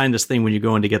you sign this thing when you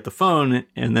go in to get the phone,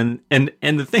 and then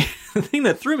the thing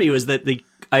that threw me was that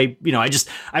I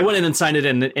went in and signed it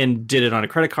and did it on a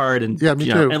credit card and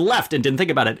and left and didn't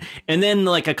think about it. And then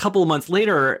like a couple of months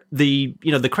later, the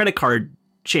credit card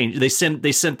changed. They sent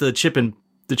the chip and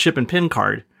PIN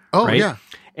card. Oh, right? Yeah.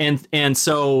 And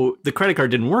so the credit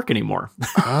card didn't work anymore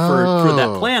for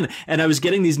that plan. And I was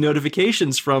getting these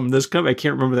notifications from this company. I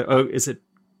can't remember is it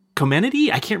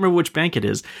Comenity. I can't remember which bank it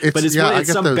is, but it's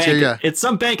some those. bank. Yeah. It's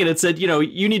some bank, and it said, you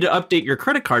need to update your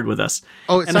credit card with us.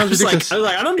 Oh, it sounds ridiculous. I was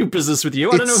like, I don't do business with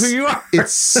you. I don't know who you are.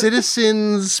 It's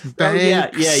Citizens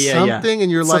Bank something,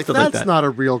 and you're something like, that's not a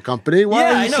real company. Why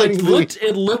are you I know.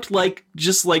 It looked like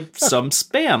just like some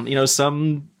spam,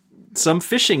 some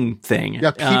phishing thing.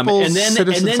 Yeah, and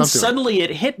then suddenly it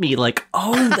hit me like,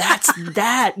 oh, that's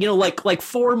that. Like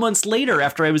 4 months later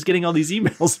after I was getting all these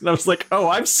emails, and I was like, oh,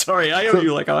 I'm sorry, I owe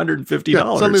you like $150.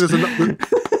 Yeah, suddenly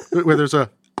where there's a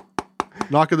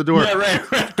knock at the door. Yeah,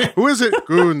 right. Who is it?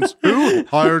 Goons. Who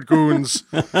hired goons?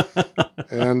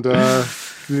 And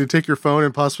you take your phone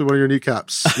and possibly one of your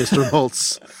kneecaps, Mr.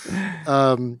 Holtz.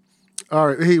 All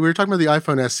right. Hey, we were talking about the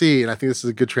iPhone SE, and I think this is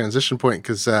a good transition point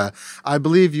because I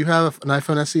believe you have an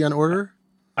iPhone SE on order.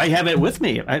 I have it with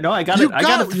me. I know. I got it. I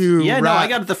got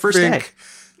it the first day.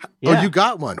 Yeah. Oh, you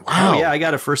got one. Wow. Oh, yeah, I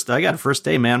got it first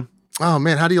day, man. Oh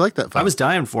man, how do you like that phone? I was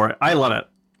dying for it. I love it.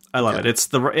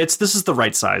 it. This is the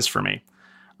right size for me.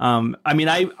 I mean,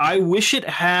 I wish it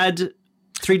had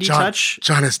 3D touch.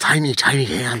 John has tiny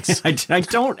hands. I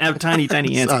don't have tiny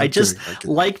hands. I just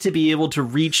like to be able to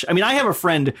reach. I mean, I have a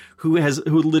friend who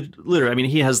literally, I mean,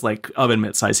 he has like oven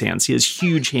mitt size hands. He has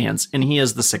huge hands, and he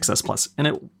has the 6S Plus,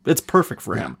 and it's perfect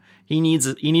for him. He needs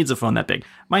a phone that big.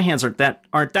 My hands aren't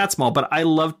that small, but I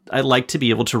like to be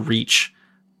able to reach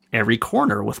every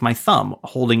corner with my thumb,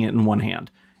 holding it in one hand,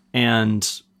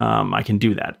 and I can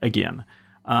do that again.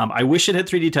 I wish it had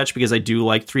 3D touch because I do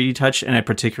like 3D touch, and I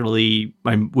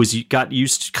got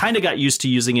used to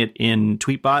using it in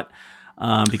Tweetbot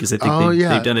because I think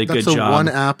they've done a good job. That's one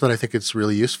app that I think it's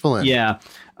really useful in. Yeah,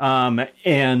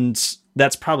 and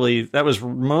that was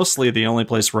mostly the only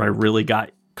place where I really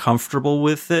got comfortable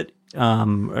with it.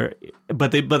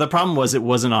 But the problem was it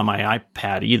wasn't on my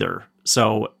iPad either,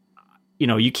 so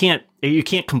you can't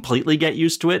completely get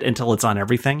used to it until it's on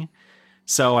everything.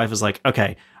 So I was like,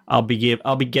 okay. I'll be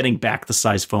getting back the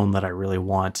size phone that I really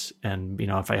want, and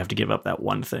if I have to give up that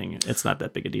one thing, it's not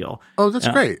that big a deal. Oh, that's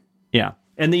great. Yeah,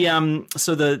 and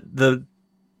the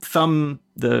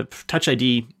Touch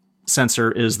ID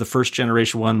sensor is the first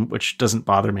generation one, which doesn't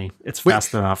bother me. It's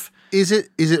fast enough. Is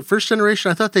it first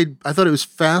generation? I thought it was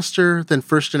faster than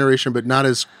first generation, but not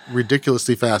as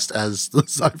ridiculously fast as the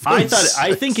iPhone.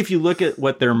 I think if you look at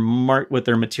what their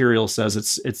material says,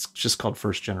 it's just called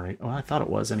first generation. Well, I thought it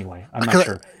was anyway. I'm not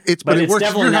sure. It's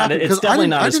definitely not. It's definitely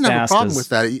not as fast. I didn't have a problem with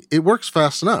that. It works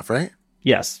fast enough, right?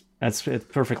 Yes, it's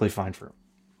perfectly fine for.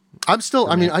 I use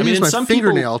my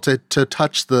fingernail to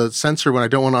touch the sensor when I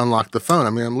don't want to unlock the phone. I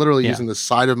mean, I'm literally using the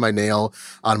side of my nail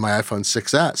on my iPhone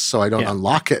 6S so I don't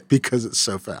unlock it because it's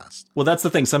so fast. Well, that's the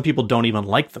thing. Some people don't even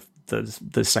like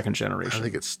the second generation. I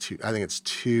think it's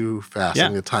too fast. I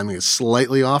think the timing is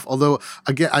slightly off. Although,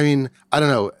 again, I mean, I don't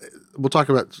know. We'll talk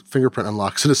about fingerprint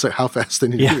unlocks and just how fast they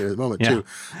need to be at the moment too.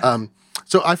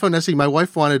 So iPhone SE, my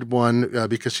wife wanted one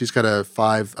because she's got a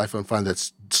iPhone 5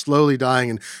 that's slowly dying.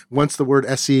 And once the word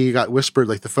SE got whispered,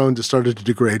 like the phone just started to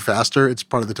degrade faster. It's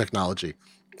part of the technology.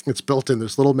 It's built in.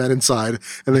 There's little men inside,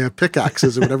 and they have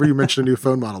pickaxes. And whenever you mention a new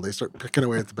phone model, they start picking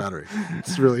away at the battery.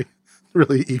 It's really,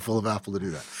 really evil of Apple to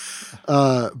do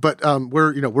that. But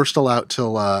we're still out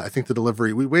till I think the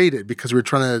delivery. We waited because we were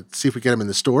trying to see if we get them in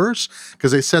the stores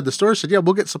because the stores said, yeah,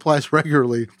 we'll get supplies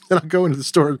regularly. And I go into the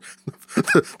store,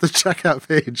 the checkout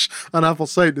page on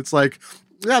Apple's site. It's like,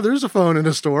 yeah, there's a phone in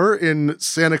a store in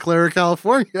Santa Clara,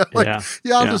 California.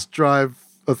 I'll just drive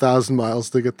 1,000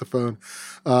 miles to get the phone.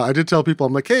 I did tell people,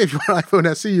 I'm like, hey, if you want an iPhone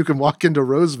SE, you can walk into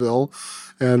Roseville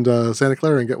and Santa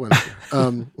Clara and get one.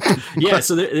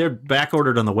 So they're back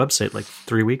ordered on the website like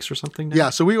 3 weeks or something now? Yeah,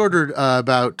 so we ordered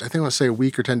about, I think I want to say a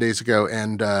week or 10 days ago,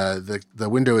 and the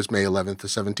window is May 11th to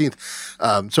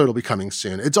 17th, so it'll be coming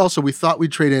soon. It's also, we thought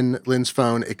we'd trade in Lynn's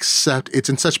phone, except it's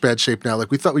in such bad shape now. Like,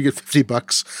 we thought we'd get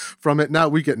 $50 from it. Now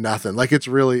we get nothing. Like, it's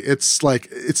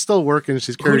still working.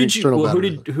 She's carrying external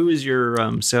battery. Who is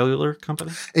your cellular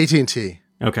company? AT&T.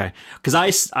 Okay, because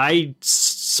I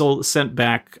sent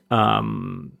back.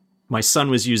 My son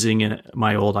was using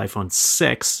my old iPhone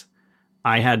 6.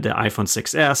 I had the iPhone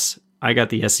 6S. I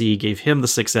got the SE, gave him the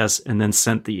 6S, and then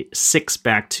sent the 6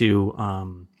 back to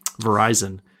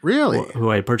Verizon. Really?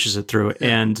 Who I purchased it through,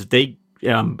 and they.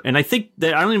 And I think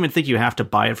I don't even think you have to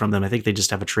buy it from them. I think they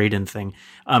just have a trade-in thing.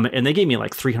 And they gave me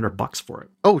like $300 for it.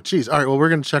 Oh, geez. All right. Well, we're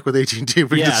going to check with AT&T.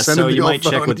 So you might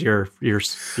check with your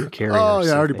carrier. Oh,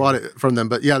 yeah. I already bought it from them.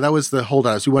 But yeah, that was the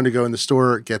holdout. So we wanted to go in the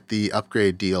store, get the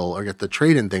upgrade deal or get the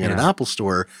trade-in thing at an Apple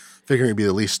store, figuring it'd be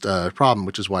the least problem,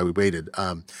 which is why we waited.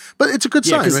 But it's a good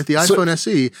sign, right? The iPhone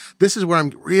SE, this is where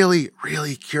I'm really,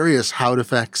 really curious how it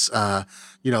affects,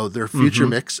 their future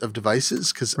mix of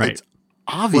devices. Because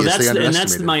obviously underestimated. And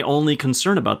that's my only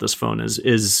concern about this phone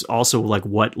is also like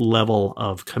what level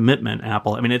of commitment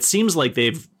Apple. I mean, it seems like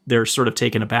they're sort of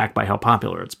taken aback by how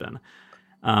popular it's been,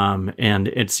 and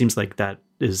it seems like that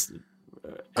is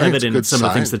evident in some of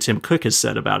the things that Tim Cook has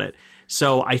said about it.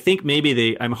 So I think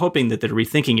maybe I'm hoping that they're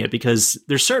rethinking it, because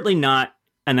they're certainly not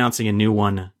announcing a new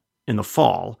one in the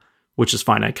fall, which is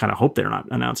fine. I kind of hope they're not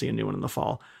announcing a new one in the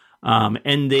fall.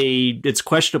 And it's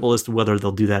questionable as to whether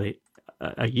they'll do that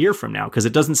a year from now, because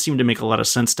it doesn't seem to make a lot of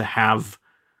sense to have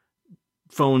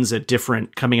phones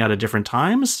coming out at different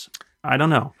times. I don't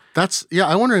know.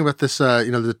 I'm wondering about this,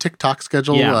 the TikTok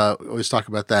schedule. Yeah. We always talk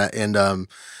about that. And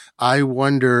I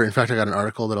wonder, in fact, I got an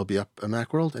article that'll be up at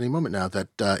Macworld any moment now that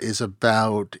is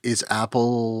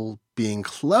Apple being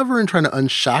clever and trying to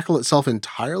unshackle itself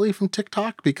entirely from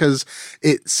TikTok, because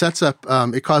it sets up,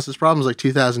 it causes problems like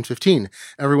 2015.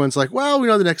 Everyone's like, well, we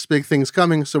know the next big thing's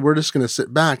coming, so we're just going to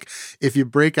sit back. If you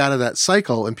break out of that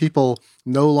cycle and people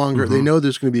no longer, they know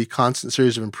there's going to be a constant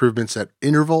series of improvements at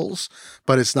intervals,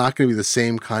 but it's not going to be the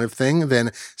same kind of thing, then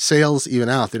sales even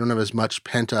out. They don't have as much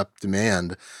pent-up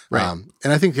demand. Right.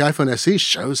 And I think the iPhone SE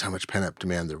shows how much pent-up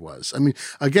demand there was. I mean,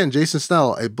 again, Jason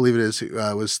Snell, I believe it is,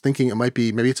 was thinking it might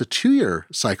be, maybe it's a 2-year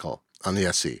cycle on the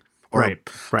SE. Right.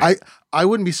 I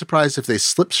wouldn't be surprised if they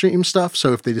slipstream stuff.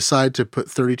 So if they decide to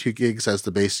put 32 gigs as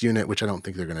the base unit, which I don't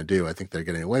think they're going to do, I think they're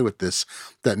getting away with this,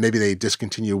 that maybe they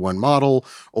discontinue one model,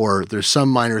 or there's some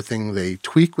minor thing they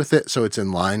tweak with it so it's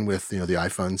in line with, the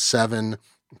iPhone 7,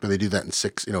 but they do that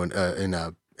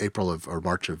in April or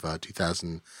March of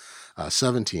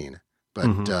 2017. But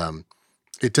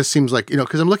it just seems like,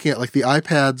 because I'm looking at like the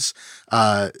iPads,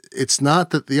 it's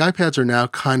not that the iPads are now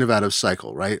kind of out of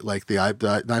cycle, right? Like the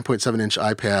 9.7-inch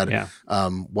iPad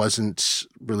wasn't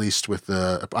released with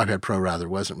the iPad Pro, rather,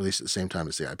 wasn't released at the same time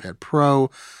as the iPad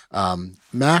Pro.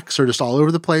 Macs are just all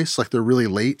over the place. Like they're really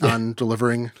late on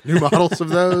delivering new models of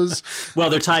those.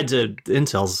 Well, they're tied to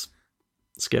Intel's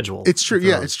schedule. It's true.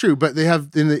 Yeah, it's true. But they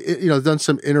have done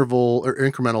some interval or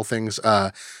incremental things.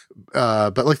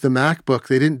 But like the MacBook,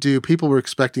 they didn't do. People were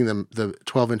expecting the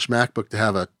 12-inch MacBook to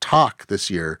have a talk this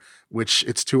year, which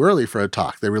it's too early for a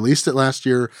talk. They released it last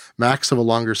year. Macs have a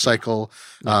longer cycle.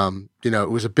 It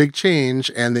was a big change,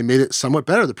 and they made it somewhat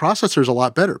better. The processor is a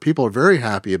lot better. People are very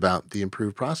happy about the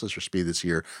improved processor speed this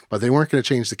year, but they weren't going to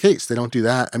change the case. They don't do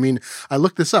that. I mean, I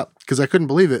looked this up because I couldn't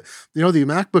believe it. The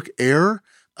MacBook Air,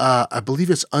 I believe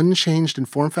it's unchanged in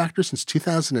form factor since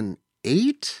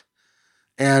 2008.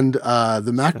 And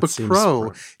the MacBook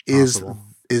Pro is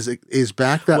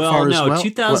back that far as well. Well,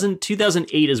 no,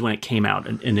 2008 is when it came out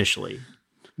initially.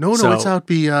 No, it's out.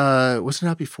 Wasn't it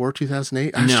out before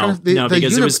 2008?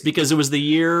 Because it was the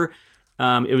year.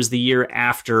 It was the year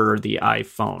after the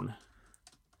iPhone.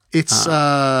 It's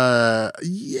I'm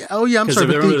sorry.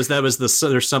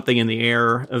 There's something in the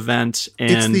Air event,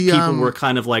 and people were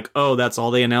kind of like, oh, that's all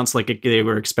they announced. Like they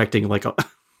were expecting like a.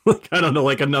 Like, I don't know,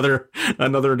 like another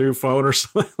new phone or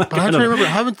something. But I have to remember,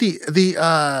 haven't the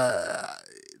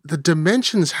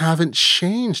dimensions haven't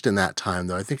changed in that time,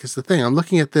 though, I think is the thing. I'm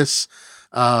looking at this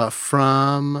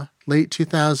from late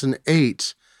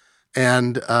 2008,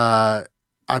 and I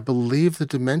believe the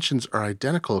dimensions are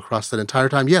identical across that entire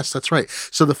time. Yes, that's right.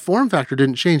 So the form factor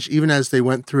didn't change even as they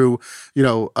went through,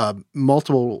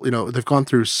 multiple, they've gone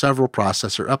through several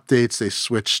processor updates. They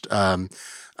switched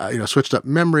switched up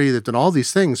memory. They've done all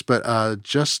these things, but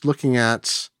just looking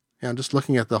at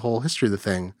the whole history of the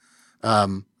thing,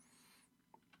 or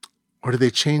did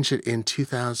they change it in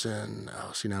 2000?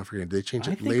 Oh, see, now I'm forgetting. Did they change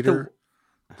it later?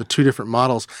 The two different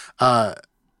models. But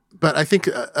I think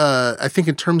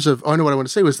in terms of, I know what I want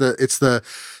to say was that it's the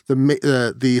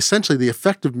essentially the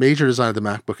effective major design of the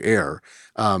MacBook Air.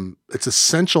 It's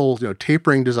essential,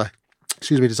 tapering design.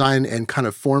 Design and kind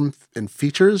of form and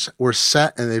features were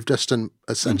set, and they've just done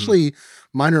essentially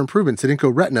minor improvements. They didn't go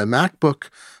Retina.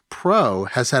 MacBook Pro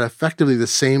has had effectively the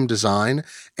same design,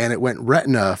 and it went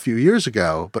Retina a few years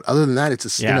ago. But other than that,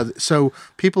 it's so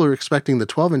people are expecting the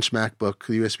 12-inch MacBook,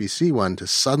 the USB-C one, to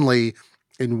suddenly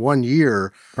in 1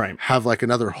 year have like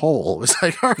another hole. It's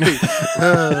like, all right,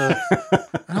 I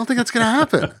don't think that's going to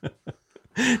happen.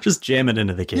 Just jam it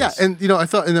into the case. Yeah, and I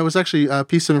thought, and there was actually a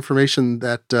piece of information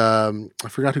that I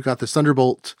forgot who got this.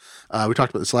 Thunderbolt. We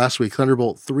talked about this last week.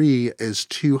 Thunderbolt 3 is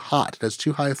too hot. It has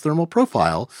too high a thermal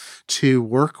profile to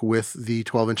work with the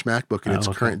 12-inch MacBook in its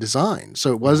current design.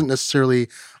 So it wasn't necessarily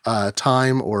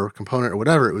time or component or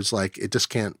whatever. It was like it just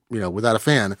can't. Without a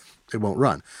fan, it won't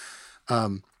run.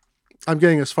 I'm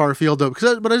getting as far afield though,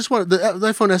 but I just want the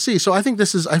iPhone SE. So I think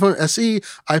this is iPhone SE,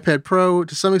 iPad Pro,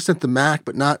 to some extent the Mac,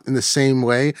 but not in the same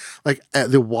way. Like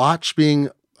the watch being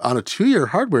on a 2-year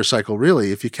hardware cycle,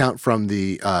 really, if you count from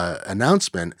the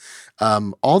announcement,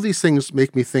 all these things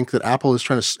make me think that Apple is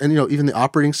trying to, and even the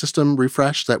operating system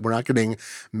refresh, that we're not getting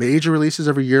major releases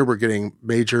every year. We're getting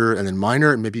major and then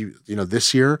minor, and maybe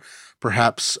this year,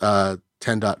 perhaps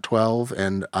 10.12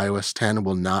 and iOS 10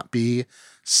 will not be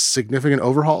significant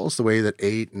overhauls the way that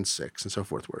 8 and 6 and so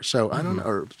forth were. So I don't know,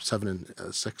 or 7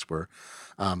 and 6 were.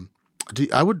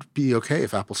 I would be okay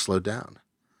if Apple slowed down.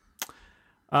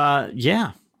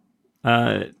 Yeah.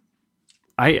 I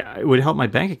would help my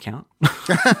bank account.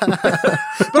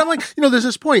 But I'm like, there's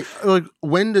this point, like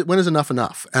when is enough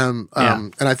enough? And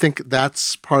I think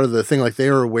that's part of the thing. Like they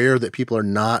are aware that people are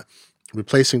not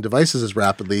replacing devices as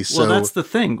rapidly. So well, that's the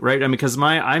thing, right? I mean, because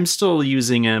I'm still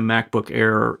using a MacBook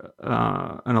Air,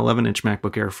 an 11-inch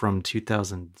MacBook Air from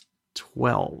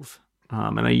 2012,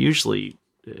 and I usually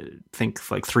think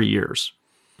like 3 years.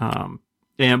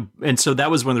 And so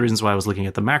that was one of the reasons why I was looking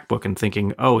at the MacBook and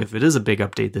thinking, oh, if it is a big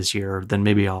update this year, then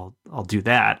maybe I'll do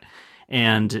that.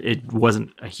 And it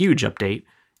wasn't a huge update.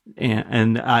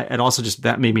 And it also just,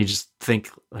 that made me just think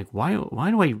like, why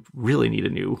do I really need a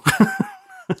new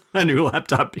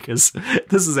laptop? Because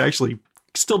this is actually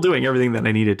still doing everything that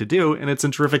I needed to do, and it's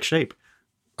in terrific shape.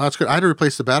 Oh, that's good. I had to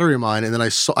replace the battery of mine, and then I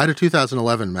had a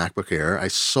 2011 MacBook Air. I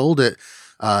sold it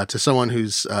to someone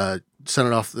who's sent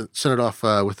it off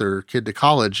with their kid to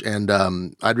college, and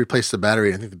I'd replaced the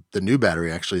battery. I think the new battery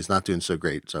actually is not doing so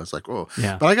great. So I was like, "Whoa!"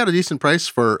 Yeah. But I got a decent price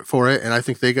for it, and I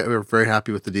think they were very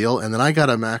happy with the deal. And then I got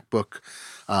a MacBook,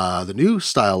 the new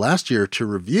style last year to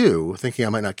review, thinking I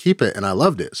might not keep it, and I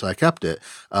loved it, so I kept it.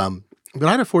 But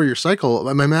I had a 4-year cycle.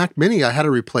 My Mac Mini, I had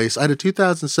to replace. I had a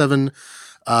 2007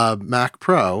 Mac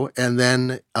Pro, and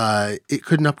then it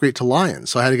couldn't upgrade to Lion,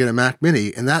 so I had to get a Mac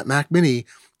Mini, and that Mac Mini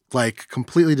like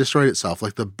completely destroyed itself.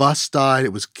 Like the bus died.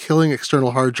 It was killing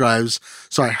external hard drives.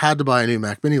 So I had to buy a new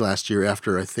Mac Mini last year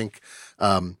after I think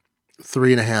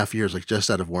 3.5 years, like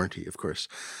just out of warranty, of course.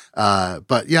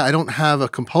 But yeah, I don't have a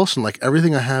compulsion. Like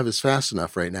everything I have is fast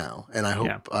enough right now. And I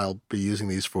hope I'll be using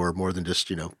these for more than just,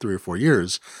 3 or 4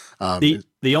 years.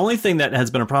 The only thing that has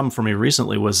been a problem for me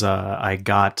recently was I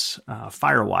got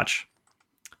Firewatch.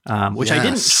 Which I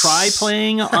didn't try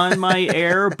playing on my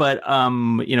Air, but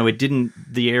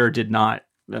the Air did not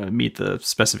meet the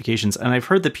specifications. And I've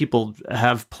heard that people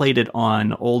have played it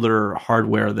on older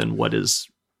hardware than what is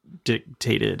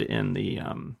dictated in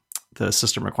the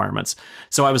system requirements.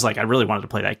 So I was like, I really wanted to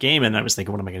play that game, and I was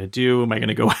thinking, what am I going to do? Am I going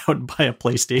to go out and buy a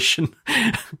PlayStation,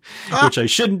 which I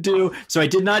shouldn't do? So I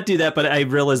did not do that, but I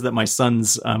realized that my son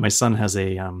has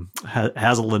a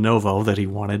Lenovo that he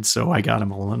wanted, so I got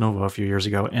him a Lenovo a few years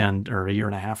ago, or a year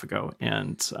and a half ago,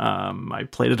 and I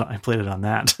played it on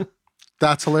that.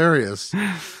 That's hilarious.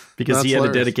 Because he had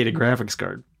a dedicated graphics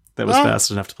card that was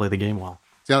fast enough to play the game well.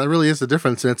 Yeah, that really is the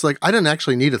difference. And it's like, I didn't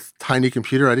actually need a tiny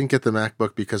computer. I didn't get the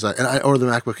MacBook or the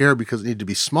MacBook Air because it needed to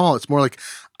be small. It's more like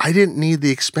I didn't need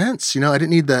the expense. I didn't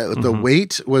need the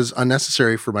weight was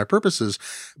unnecessary for my purposes,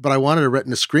 but I wanted a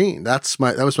Retina screen. That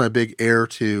was my big Air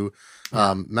to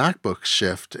MacBook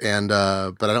shift. And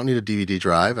but I don't need a DVD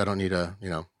drive. I don't need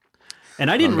And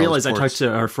I didn't realize, I talked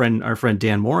to our friend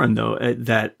Dan Morin, though,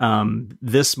 that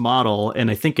this model,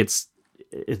 and I think it's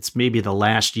maybe the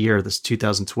last year, this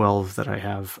 2012 that I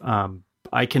have,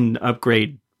 I can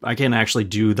upgrade. I can actually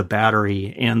do the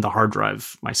battery and the hard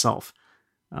drive myself.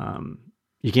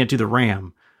 You can't do the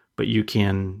RAM, but you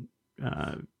can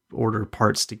order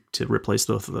parts to replace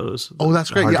both of those. Oh,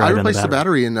 that's great. Yeah, I replaced the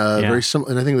battery in very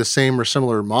similar, and I think the same or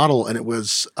similar model. And it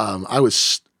was, I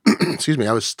was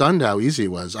stunned how easy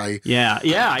it was. Yeah,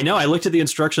 I know. I looked at the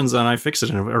instructions and I fixed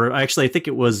it. Or actually, I think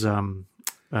it was,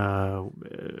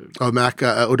 Mac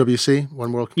OWC,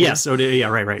 One World Computer. Yes,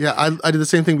 right. Yeah, I did the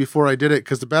same thing before I did it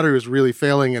because the battery was really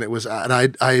failing, and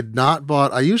I had not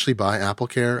bought. I usually buy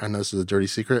AppleCare. I know this is a dirty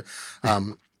secret.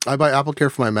 I buy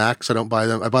AppleCare for my Macs. I don't buy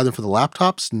them. I buy them for the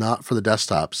laptops, not for the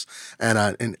desktops.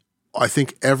 And I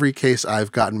think every case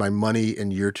I've gotten my money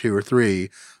in year 2 or 3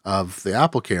 of the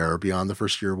AppleCare beyond the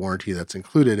first year warranty that's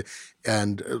included,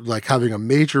 and like having a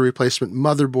major replacement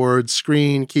motherboard,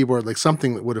 screen, keyboard, like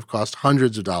something that would have cost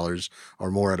hundreds of dollars or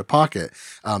more out of pocket.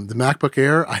 The MacBook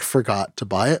Air, I forgot to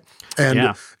buy it.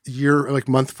 And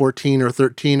month 14 or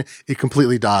 13, it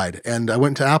completely died. And I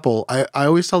went to Apple. I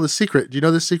always tell the secret. Do you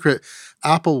know the secret?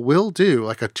 Apple will do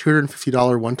like a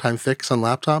 $250 one-time fix on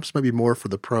laptops, maybe more for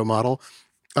the Pro model.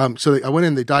 So I went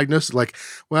in, they diagnosed it like,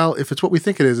 well, if it's what we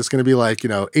think it is, it's going to be like,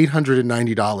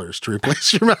 $890 to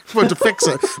replace your MacBook to fix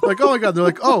it. I'm like, oh my God. They're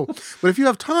like, oh, but if you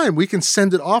have time, we can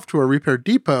send it off to a repair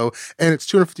depot and it's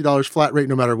 $250 flat rate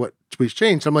no matter what we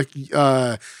change. I'm like,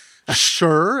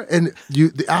 Sure. And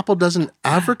the Apple doesn't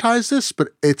advertise this, but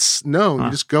it's known.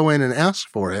 You just go in and ask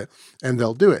for it and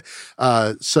they'll do it.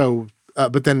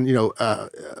 But then, a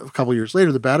couple years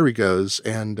later, the battery goes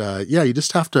and you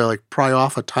just have to like pry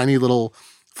off a tiny little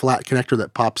flat connector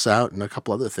that pops out and a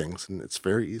couple other things. And it's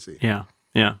very easy. Yeah.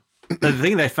 Yeah. The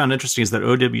thing that I found interesting is that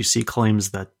OWC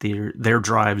claims that their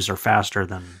drives are faster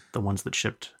than the ones that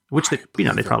shipped, which they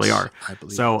probably are. I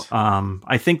believe so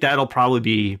I think that'll probably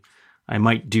be, I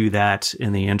might do that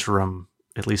in the interim,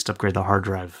 at least upgrade the hard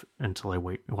drive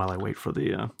while I wait for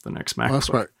the next MacBook. Well, that's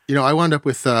smart. I wound up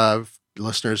with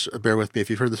listeners, bear with me if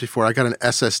you've heard this before. I got an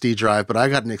SSD drive, but I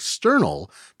got an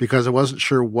external because I wasn't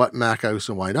sure what Mac I was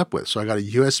going to wind up with. So I got a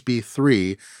USB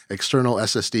 3 external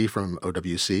SSD from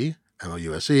OWC.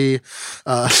 MOUSE,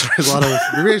 a lot of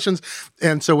abbreviations.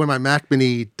 And so when my Mac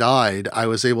Mini died, I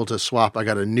was able to swap. I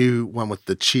got a new one with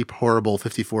the cheap, horrible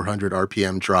 5400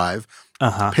 RPM drive.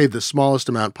 Paid the smallest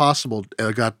amount possible.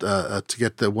 I got to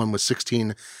get the one with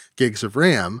 16 gigs of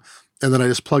RAM. And then I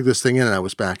just plugged this thing in and I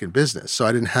was back in business. So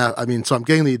I didn't have, so I'm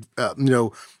getting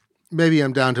the, maybe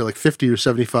I'm down to like 50 or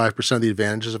 75% of the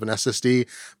advantages of an SSD,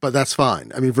 but that's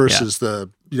fine. Versus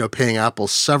the, paying Apple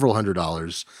several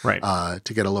 $100s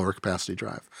to get a lower capacity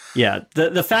drive. Yeah.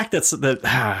 The fact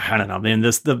I don't know, man,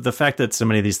 the fact that so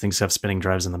many of these things have spinning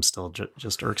drives in them still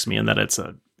just irks me, and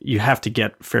that you have to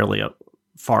get fairly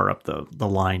far up the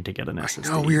line to get an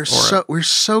SSD. No, we're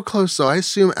so close though. I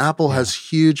assume Apple has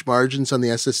huge margins on the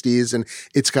SSDs, and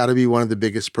it's got to be one of the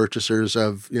biggest purchasers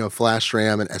of flash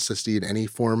RAM and SSD in any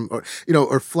form,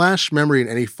 or flash memory in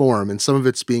any form. And some of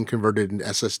it's being converted into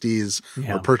SSDs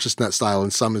or purchased in that style,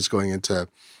 and some is going into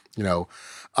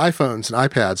iPhones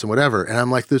and iPads and whatever. And I'm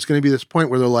like, there's going to be this point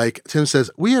where they're like, Tim says,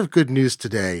 we have good news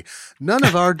today. None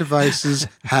of our devices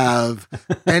have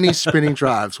any spinning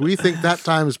drives. We think that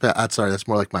time is past. Sorry, that's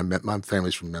more like my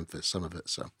family's from Memphis, some of it.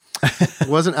 So it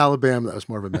wasn't Alabama. That was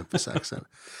more of a Memphis accent.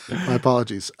 My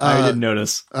apologies. I didn't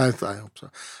notice. I hope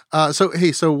so.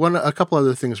 A couple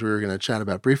other things we were going to chat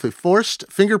about briefly. Forced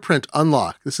fingerprint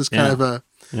unlock. This is kind of a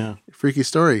freaky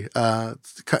story.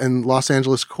 In Los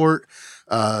Angeles court,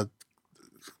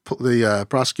 the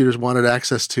prosecutors wanted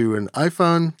access to an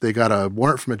iPhone. They got a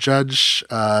warrant from a judge,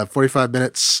 45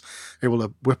 minutes, able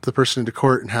to whip the person into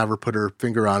court and have her put her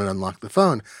finger on and unlock the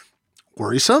phone.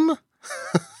 Worrisome?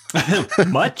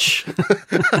 Much?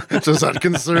 Does that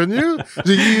concern you?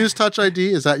 Do you use Touch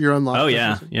ID? Is that your unlock? Oh,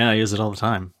 yeah. Yeah, I use it all the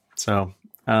time. So,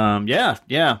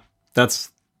 yeah.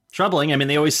 That's troubling.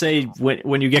 They always say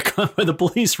when you get caught by the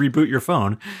police, reboot your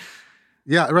phone.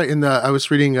 Yeah, right. And I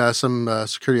was reading some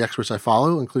security experts I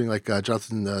follow, including like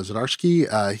Jonathan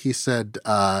Zadarsky. He said,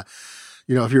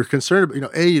 if you're concerned,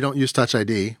 A, you don't use Touch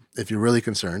ID if you're really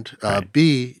concerned. Right.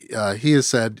 B, he has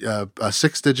said a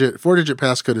 4-digit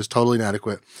passcode is totally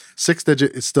inadequate.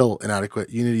 6-digit is still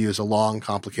inadequate. You need to use a long,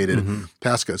 complicated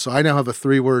passcode. So I now have a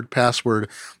 3-word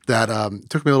password that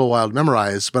took me a little while to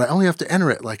memorize, but I only have to enter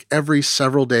it like every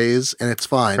several days, and it's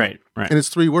fine. Right. And it's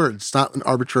 3 words. It's not an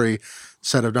arbitrary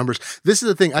set of numbers. This is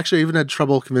the thing. Actually, I even had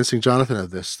trouble convincing Jonathan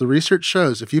of this. The research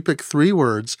shows if you pick 3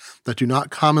 words that do not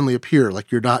commonly appear,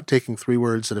 like you're not taking 3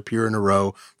 words that appear in a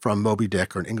row from Moby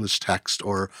Dick or an English text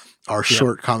or are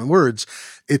short common words,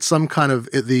 it's some kind of,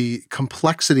 the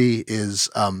complexity is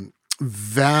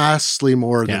vastly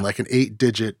more than like an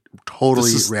 8-digit,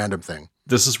 totally random thing.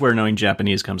 This is where knowing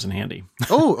Japanese comes in handy.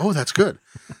 Oh, that's good.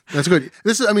 That's good.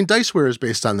 Diceware is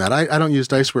based on that. I don't use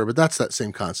Diceware, but that's that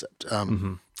same concept.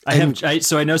 I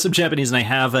know some Japanese, and I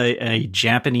have a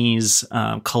Japanese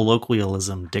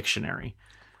colloquialism dictionary,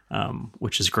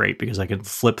 which is great because I can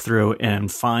flip through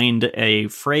and find a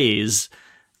phrase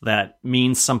that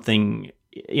means something,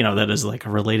 that is like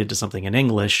related to something in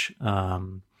English,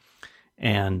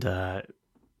 and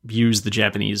use the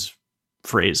Japanese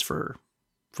phrase for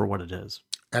what it is.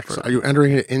 Excellent. Are you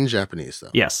entering it in Japanese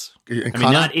though? Yes.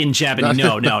 Not in Japanese.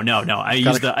 No. I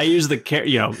use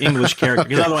the English character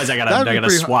because otherwise I gotta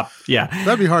swap. Yeah.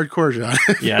 That'd be hardcore, John.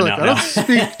 Yeah. I don't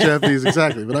speak Japanese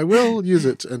exactly, but I will use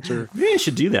it to enter. Maybe I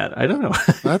should do that. I don't know.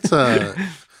 That's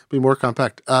be more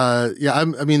compact.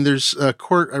 There's a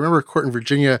court. I remember a court in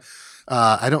Virginia.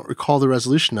 I don't recall the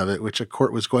resolution of it, which a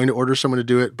court was going to order someone to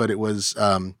do it, but it was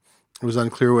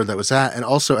unclear where that was at. And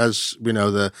also, as we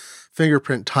know, the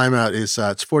fingerprint timeout is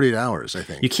it's 48 hours, I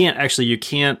think. You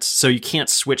can't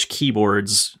switch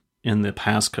keyboards in the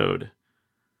passcode.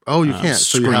 Oh, you can't.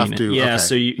 Screen. So you have to. Yeah. Okay.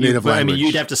 So native language.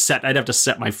 I'd have to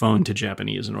set my phone to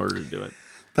Japanese in order to do it.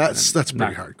 That's pretty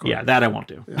hardcore. Yeah, that I won't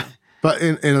do. Yeah. But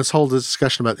in this whole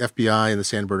discussion about FBI and the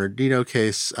San Bernardino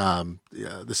case,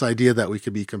 this idea that we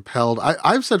could be compelled,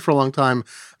 I've said for a long time,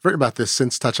 I've written about this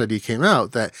since Touch ID came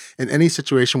out, that in any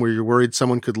situation where you're worried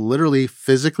someone could literally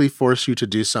physically force you to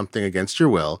do something against your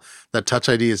will, that Touch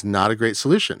ID is not a great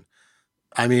solution.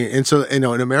 I mean, and so, in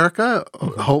America,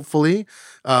 hopefully,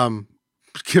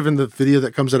 given the video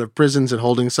that comes out of prisons and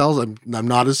holding cells, I'm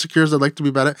not as secure as I'd like to be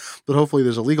about it, but hopefully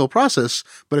there's a legal process.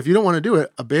 But if you don't want to do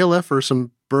it, a bailiff or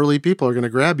some burly people are going to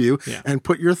grab you and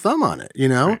put your thumb on it,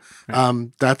 Right.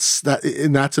 That's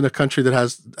in a country that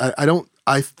has,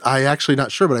 I actually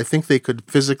not sure, but I think they could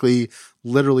physically,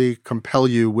 literally compel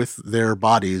you with their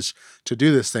bodies to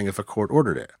do this thing if a court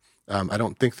ordered it. I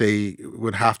don't think they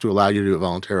would have to allow you to do it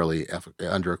voluntarily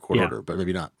under a court order, but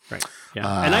maybe not. Right.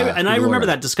 Yeah. And I remember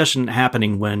that discussion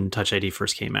happening when Touch ID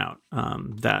first came out,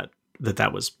 that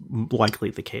was likely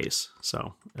the case.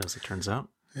 So as it turns out,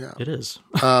 it is.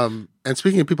 And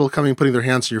speaking of people putting their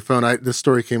hands on your phone, this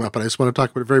story came up, and I just want to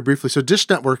talk about it very briefly. So Dish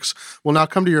Networks will now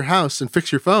come to your house and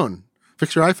fix your iPhone.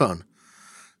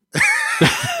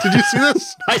 Did you see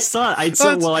this? I saw it. I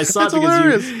saw it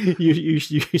because you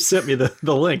sent me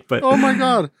the link. But oh my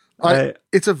god,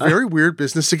 it's a very weird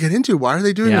business to get into. Why are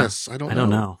they doing this? I don't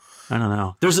know.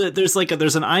 There's an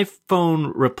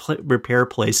iPhone repair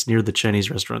place near the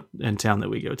Chinese restaurant in town that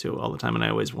we go to all the time, and I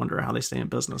always wonder how they stay in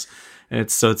business. And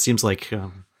it seems like.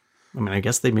 I mean, I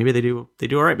guess they do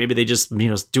all right. Maybe they just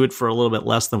do it for a little bit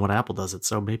less than what Apple does it.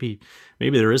 So maybe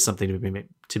there is something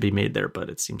to be made there, but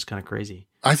it seems kind of crazy.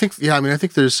 I think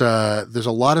there's a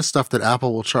lot of stuff that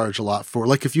Apple will charge a lot for.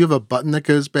 Like if you have a button that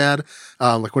goes bad,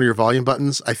 like one of your volume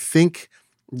buttons, I think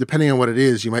depending on what it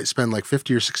is, you might spend like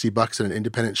 $50 or $60 at an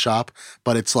independent shop,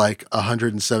 but it's like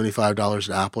 $175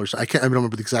 at Apple or something. I don't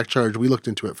remember the exact charge. We looked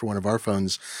into it for one of our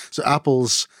phones. So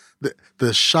Apple's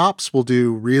the shops will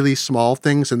do really small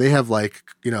things, and they have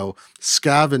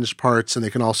scavenged parts, and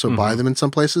they can also buy them in some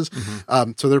places.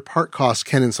 So their part costs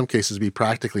can in some cases be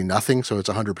practically nothing. So it's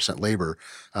 100% labor.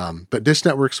 But Dish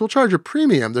Networks will charge a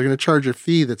premium. They're going to charge a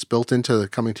fee that's built into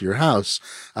coming to your house.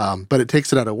 But it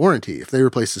takes it out of warranty. If they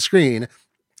replace the screen,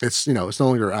 it's no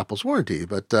longer Apple's warranty.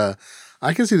 But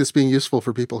I can see this being useful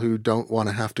for people who don't want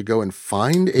to have to go and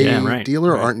find a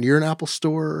dealer or aren't near an Apple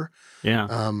store. Yeah.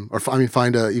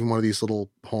 Find even one of these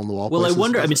little hole-in-the-wall places. Well,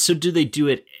 I wonder, so do they do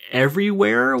it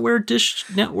everywhere where Dish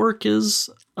Network is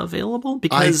available?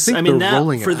 Because, I think they're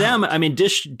rolling it for out. them,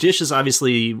 Dish is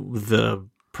obviously the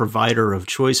provider of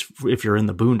choice if you're in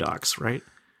the boondocks, right?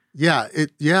 Yeah.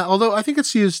 Although I think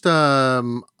it's used,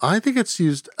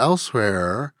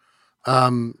 elsewhere. I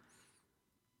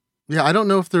don't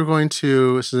know if they're going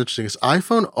to, this is interesting, it's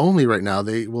iPhone only right now.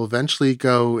 They will eventually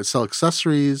go sell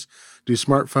accessories, do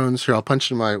smartphones. Here, we'll punch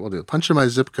in my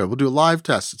zip code. We'll do a live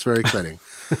test. It's very exciting.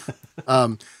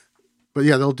 But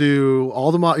they'll do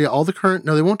all the current,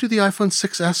 no, they won't do the iPhone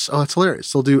 6S. Oh, that's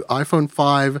hilarious. They'll do iPhone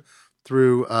 5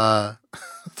 through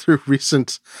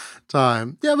recent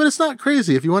time. Yeah, but it's not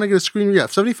crazy. If you want to get a screen,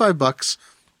 $75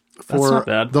 for, that's not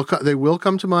bad. They will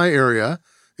come to my area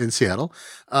in Seattle.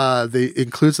 They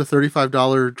includes the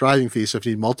 $35 driving fee. So if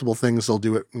you need multiple things, they'll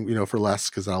do it, for less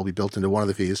because that'll be built into one of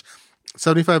the fees.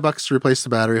 $75 to replace the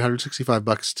battery,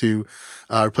 $165 to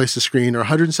replace the screen, or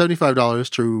 $175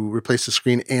 to replace the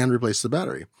screen and replace the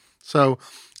battery. So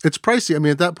it's pricey. I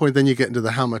mean, at that point, then you get into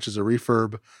the how much is a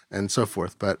refurb and so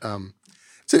forth. But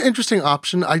it's an interesting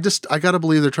option. I got to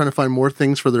believe they're trying to find more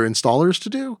things for their installers to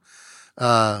do.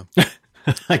 I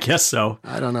guess so.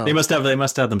 I don't know. They must have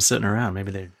them sitting around.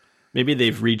 Maybe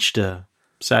they've reached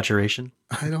saturation.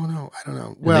 I don't know.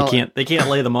 Well, they can't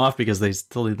lay them off because they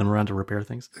still leave them around to repair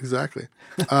things. Exactly.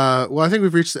 I think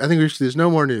we've reached. There's no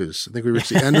more news. I think we reached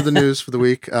the end of the news for the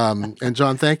week. And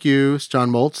John, thank you,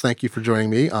 John Moltz. Thank you for joining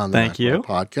me on the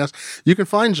podcast. You can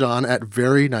find John at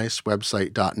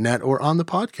verynicewebsite.net or on the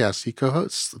podcast he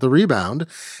co-hosts, The Rebound,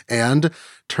 and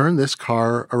Turn This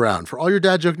Car Around for all your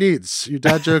dad joke needs. Your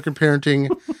dad joke and parenting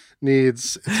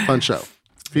needs. It's a fun show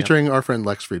featuring our friend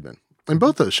Lex Friedman. In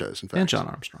both those shows, in fact. And John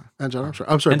Armstrong. I'm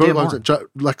sorry. Dan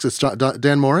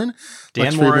Morin.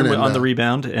 Dan Morin on The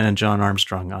Rebound, and John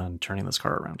Armstrong on Turning This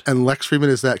Car Around. And Lex Friedman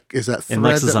is that thread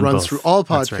that runs through all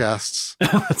podcasts.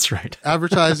 That's right.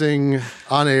 Advertising,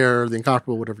 on air, the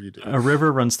incomparable, whatever you do. A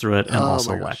river runs through it, and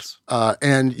also Lex.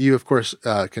 And you, of course,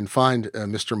 can find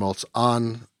Mr. Moltz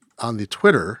on the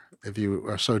Twitter, if you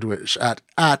are so do it, at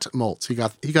Moltz.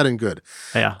 He got in good.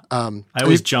 Yeah. I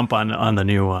always jump on the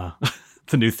new...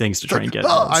 the new things to try and get.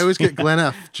 I always get Glenn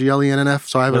F, GLENNF,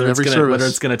 so I have it every service. Whether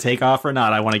it's going to take off or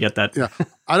not, I want to get that. Yeah.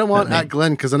 I don't want at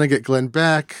Glenn because then I get Glenn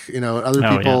Beck, other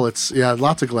people. Yeah. It's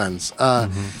lots of Glens.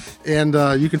 And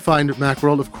you can find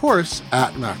Macworld, of course,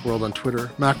 at Macworld on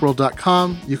Twitter,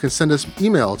 macworld.com. You can send us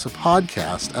email to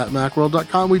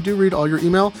podcast@macworld.com. We do read all your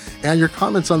email and your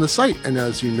comments on the site. And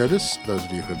as you notice, those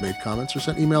of you who have made comments or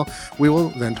sent email, we will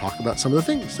then talk about some of the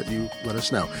things that you let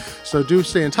us know. So do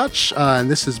stay in touch.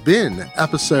 And this has been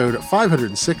episode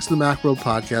 506 of the Macworld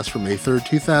podcast for May 3rd,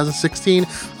 2016.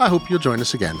 I hope you'll join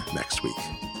us again next week.